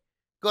point,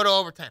 go to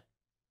overtime,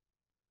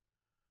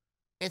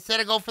 instead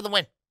of go for the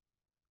win?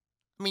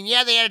 I mean,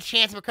 yeah, they had a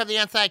chance to recover the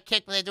onside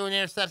kick, but they threw an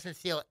interception to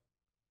seal it.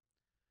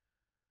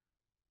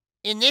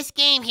 In this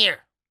game here,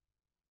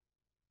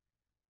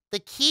 the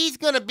key's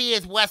going to be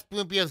is West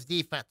Bloomfield's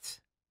defense.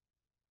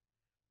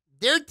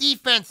 Their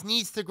defense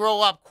needs to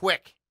grow up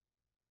quick.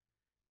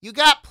 You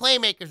got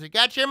playmakers. You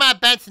got Jeremiah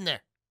Benson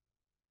there.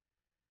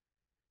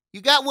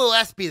 You got Will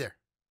Espy there.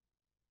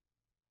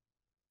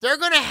 They're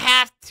going to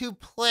have to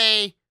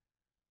play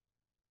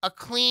a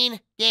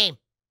clean game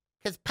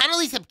because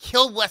penalties have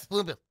killed West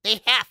Bloomfield. They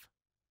have.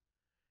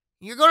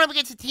 You're going up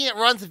against a team that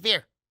runs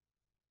severe.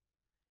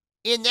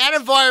 In that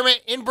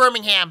environment in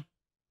Birmingham,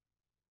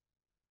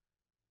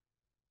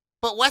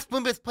 but West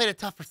Bloomfield's played a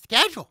tougher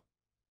schedule.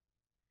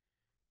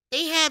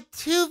 They have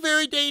 2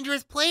 very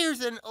dangerous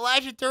players in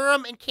Elijah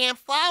Durham and Cam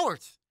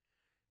Flowers.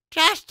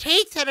 Josh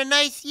Tate's had a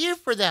nice year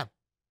for them.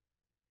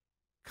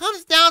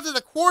 Comes down to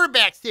the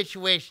quarterback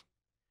situation.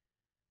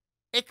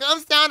 It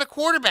comes down to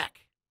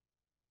quarterback.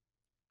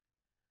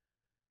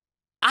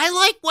 I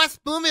like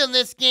West Bloomfield in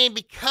this game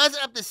because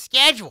of the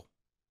schedule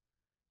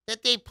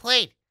that they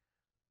played.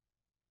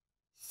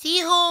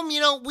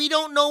 Seaholm, we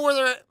don't know where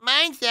their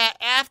mind's at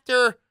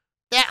after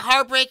that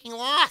heartbreaking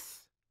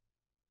loss.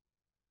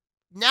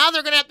 Now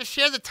they're going to have to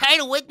share the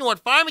title with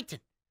North Farmington.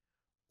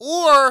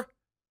 Or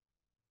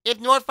if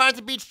North finds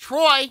beats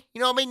Troy,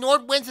 you know what I mean?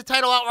 North wins the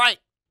title outright.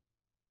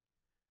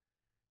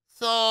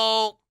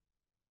 So,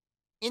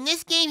 in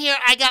this game here,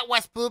 I got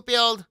West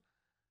Bloomfield.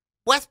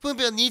 West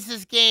Bloomfield needs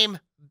this game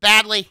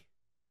badly.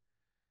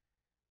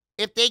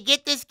 If they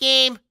get this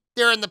game,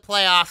 they're in the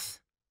playoffs.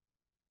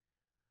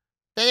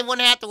 Then they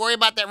wouldn't have to worry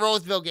about that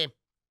Roseville game.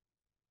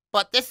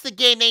 But this is the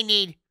game they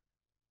need.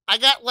 I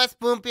got West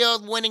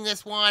Bloomfield winning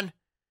this one.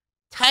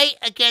 Tight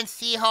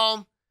against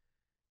Seaholm.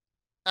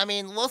 I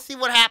mean, we'll see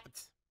what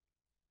happens.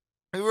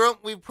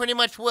 We pretty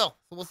much will.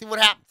 So we'll see what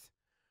happens.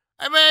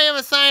 I'm going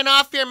to sign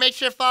off here. Make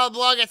sure to follow the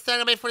blog at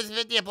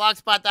SunnyBay4050 at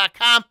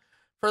blogspot.com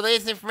for the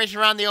latest information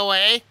around the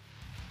OAA.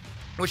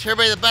 Wish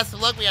everybody the best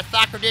of luck. We have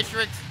soccer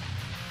districts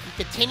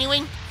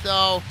continuing.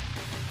 So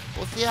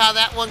we'll see how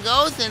that one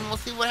goes, and we'll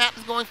see what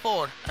happens going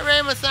forward. All right,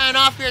 I'm going to sign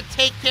off here.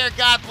 Take care.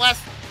 God bless.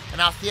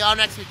 And I'll see y'all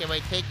next week.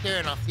 Everybody take care,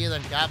 and I'll see you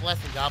then. God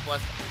bless, and God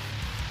bless.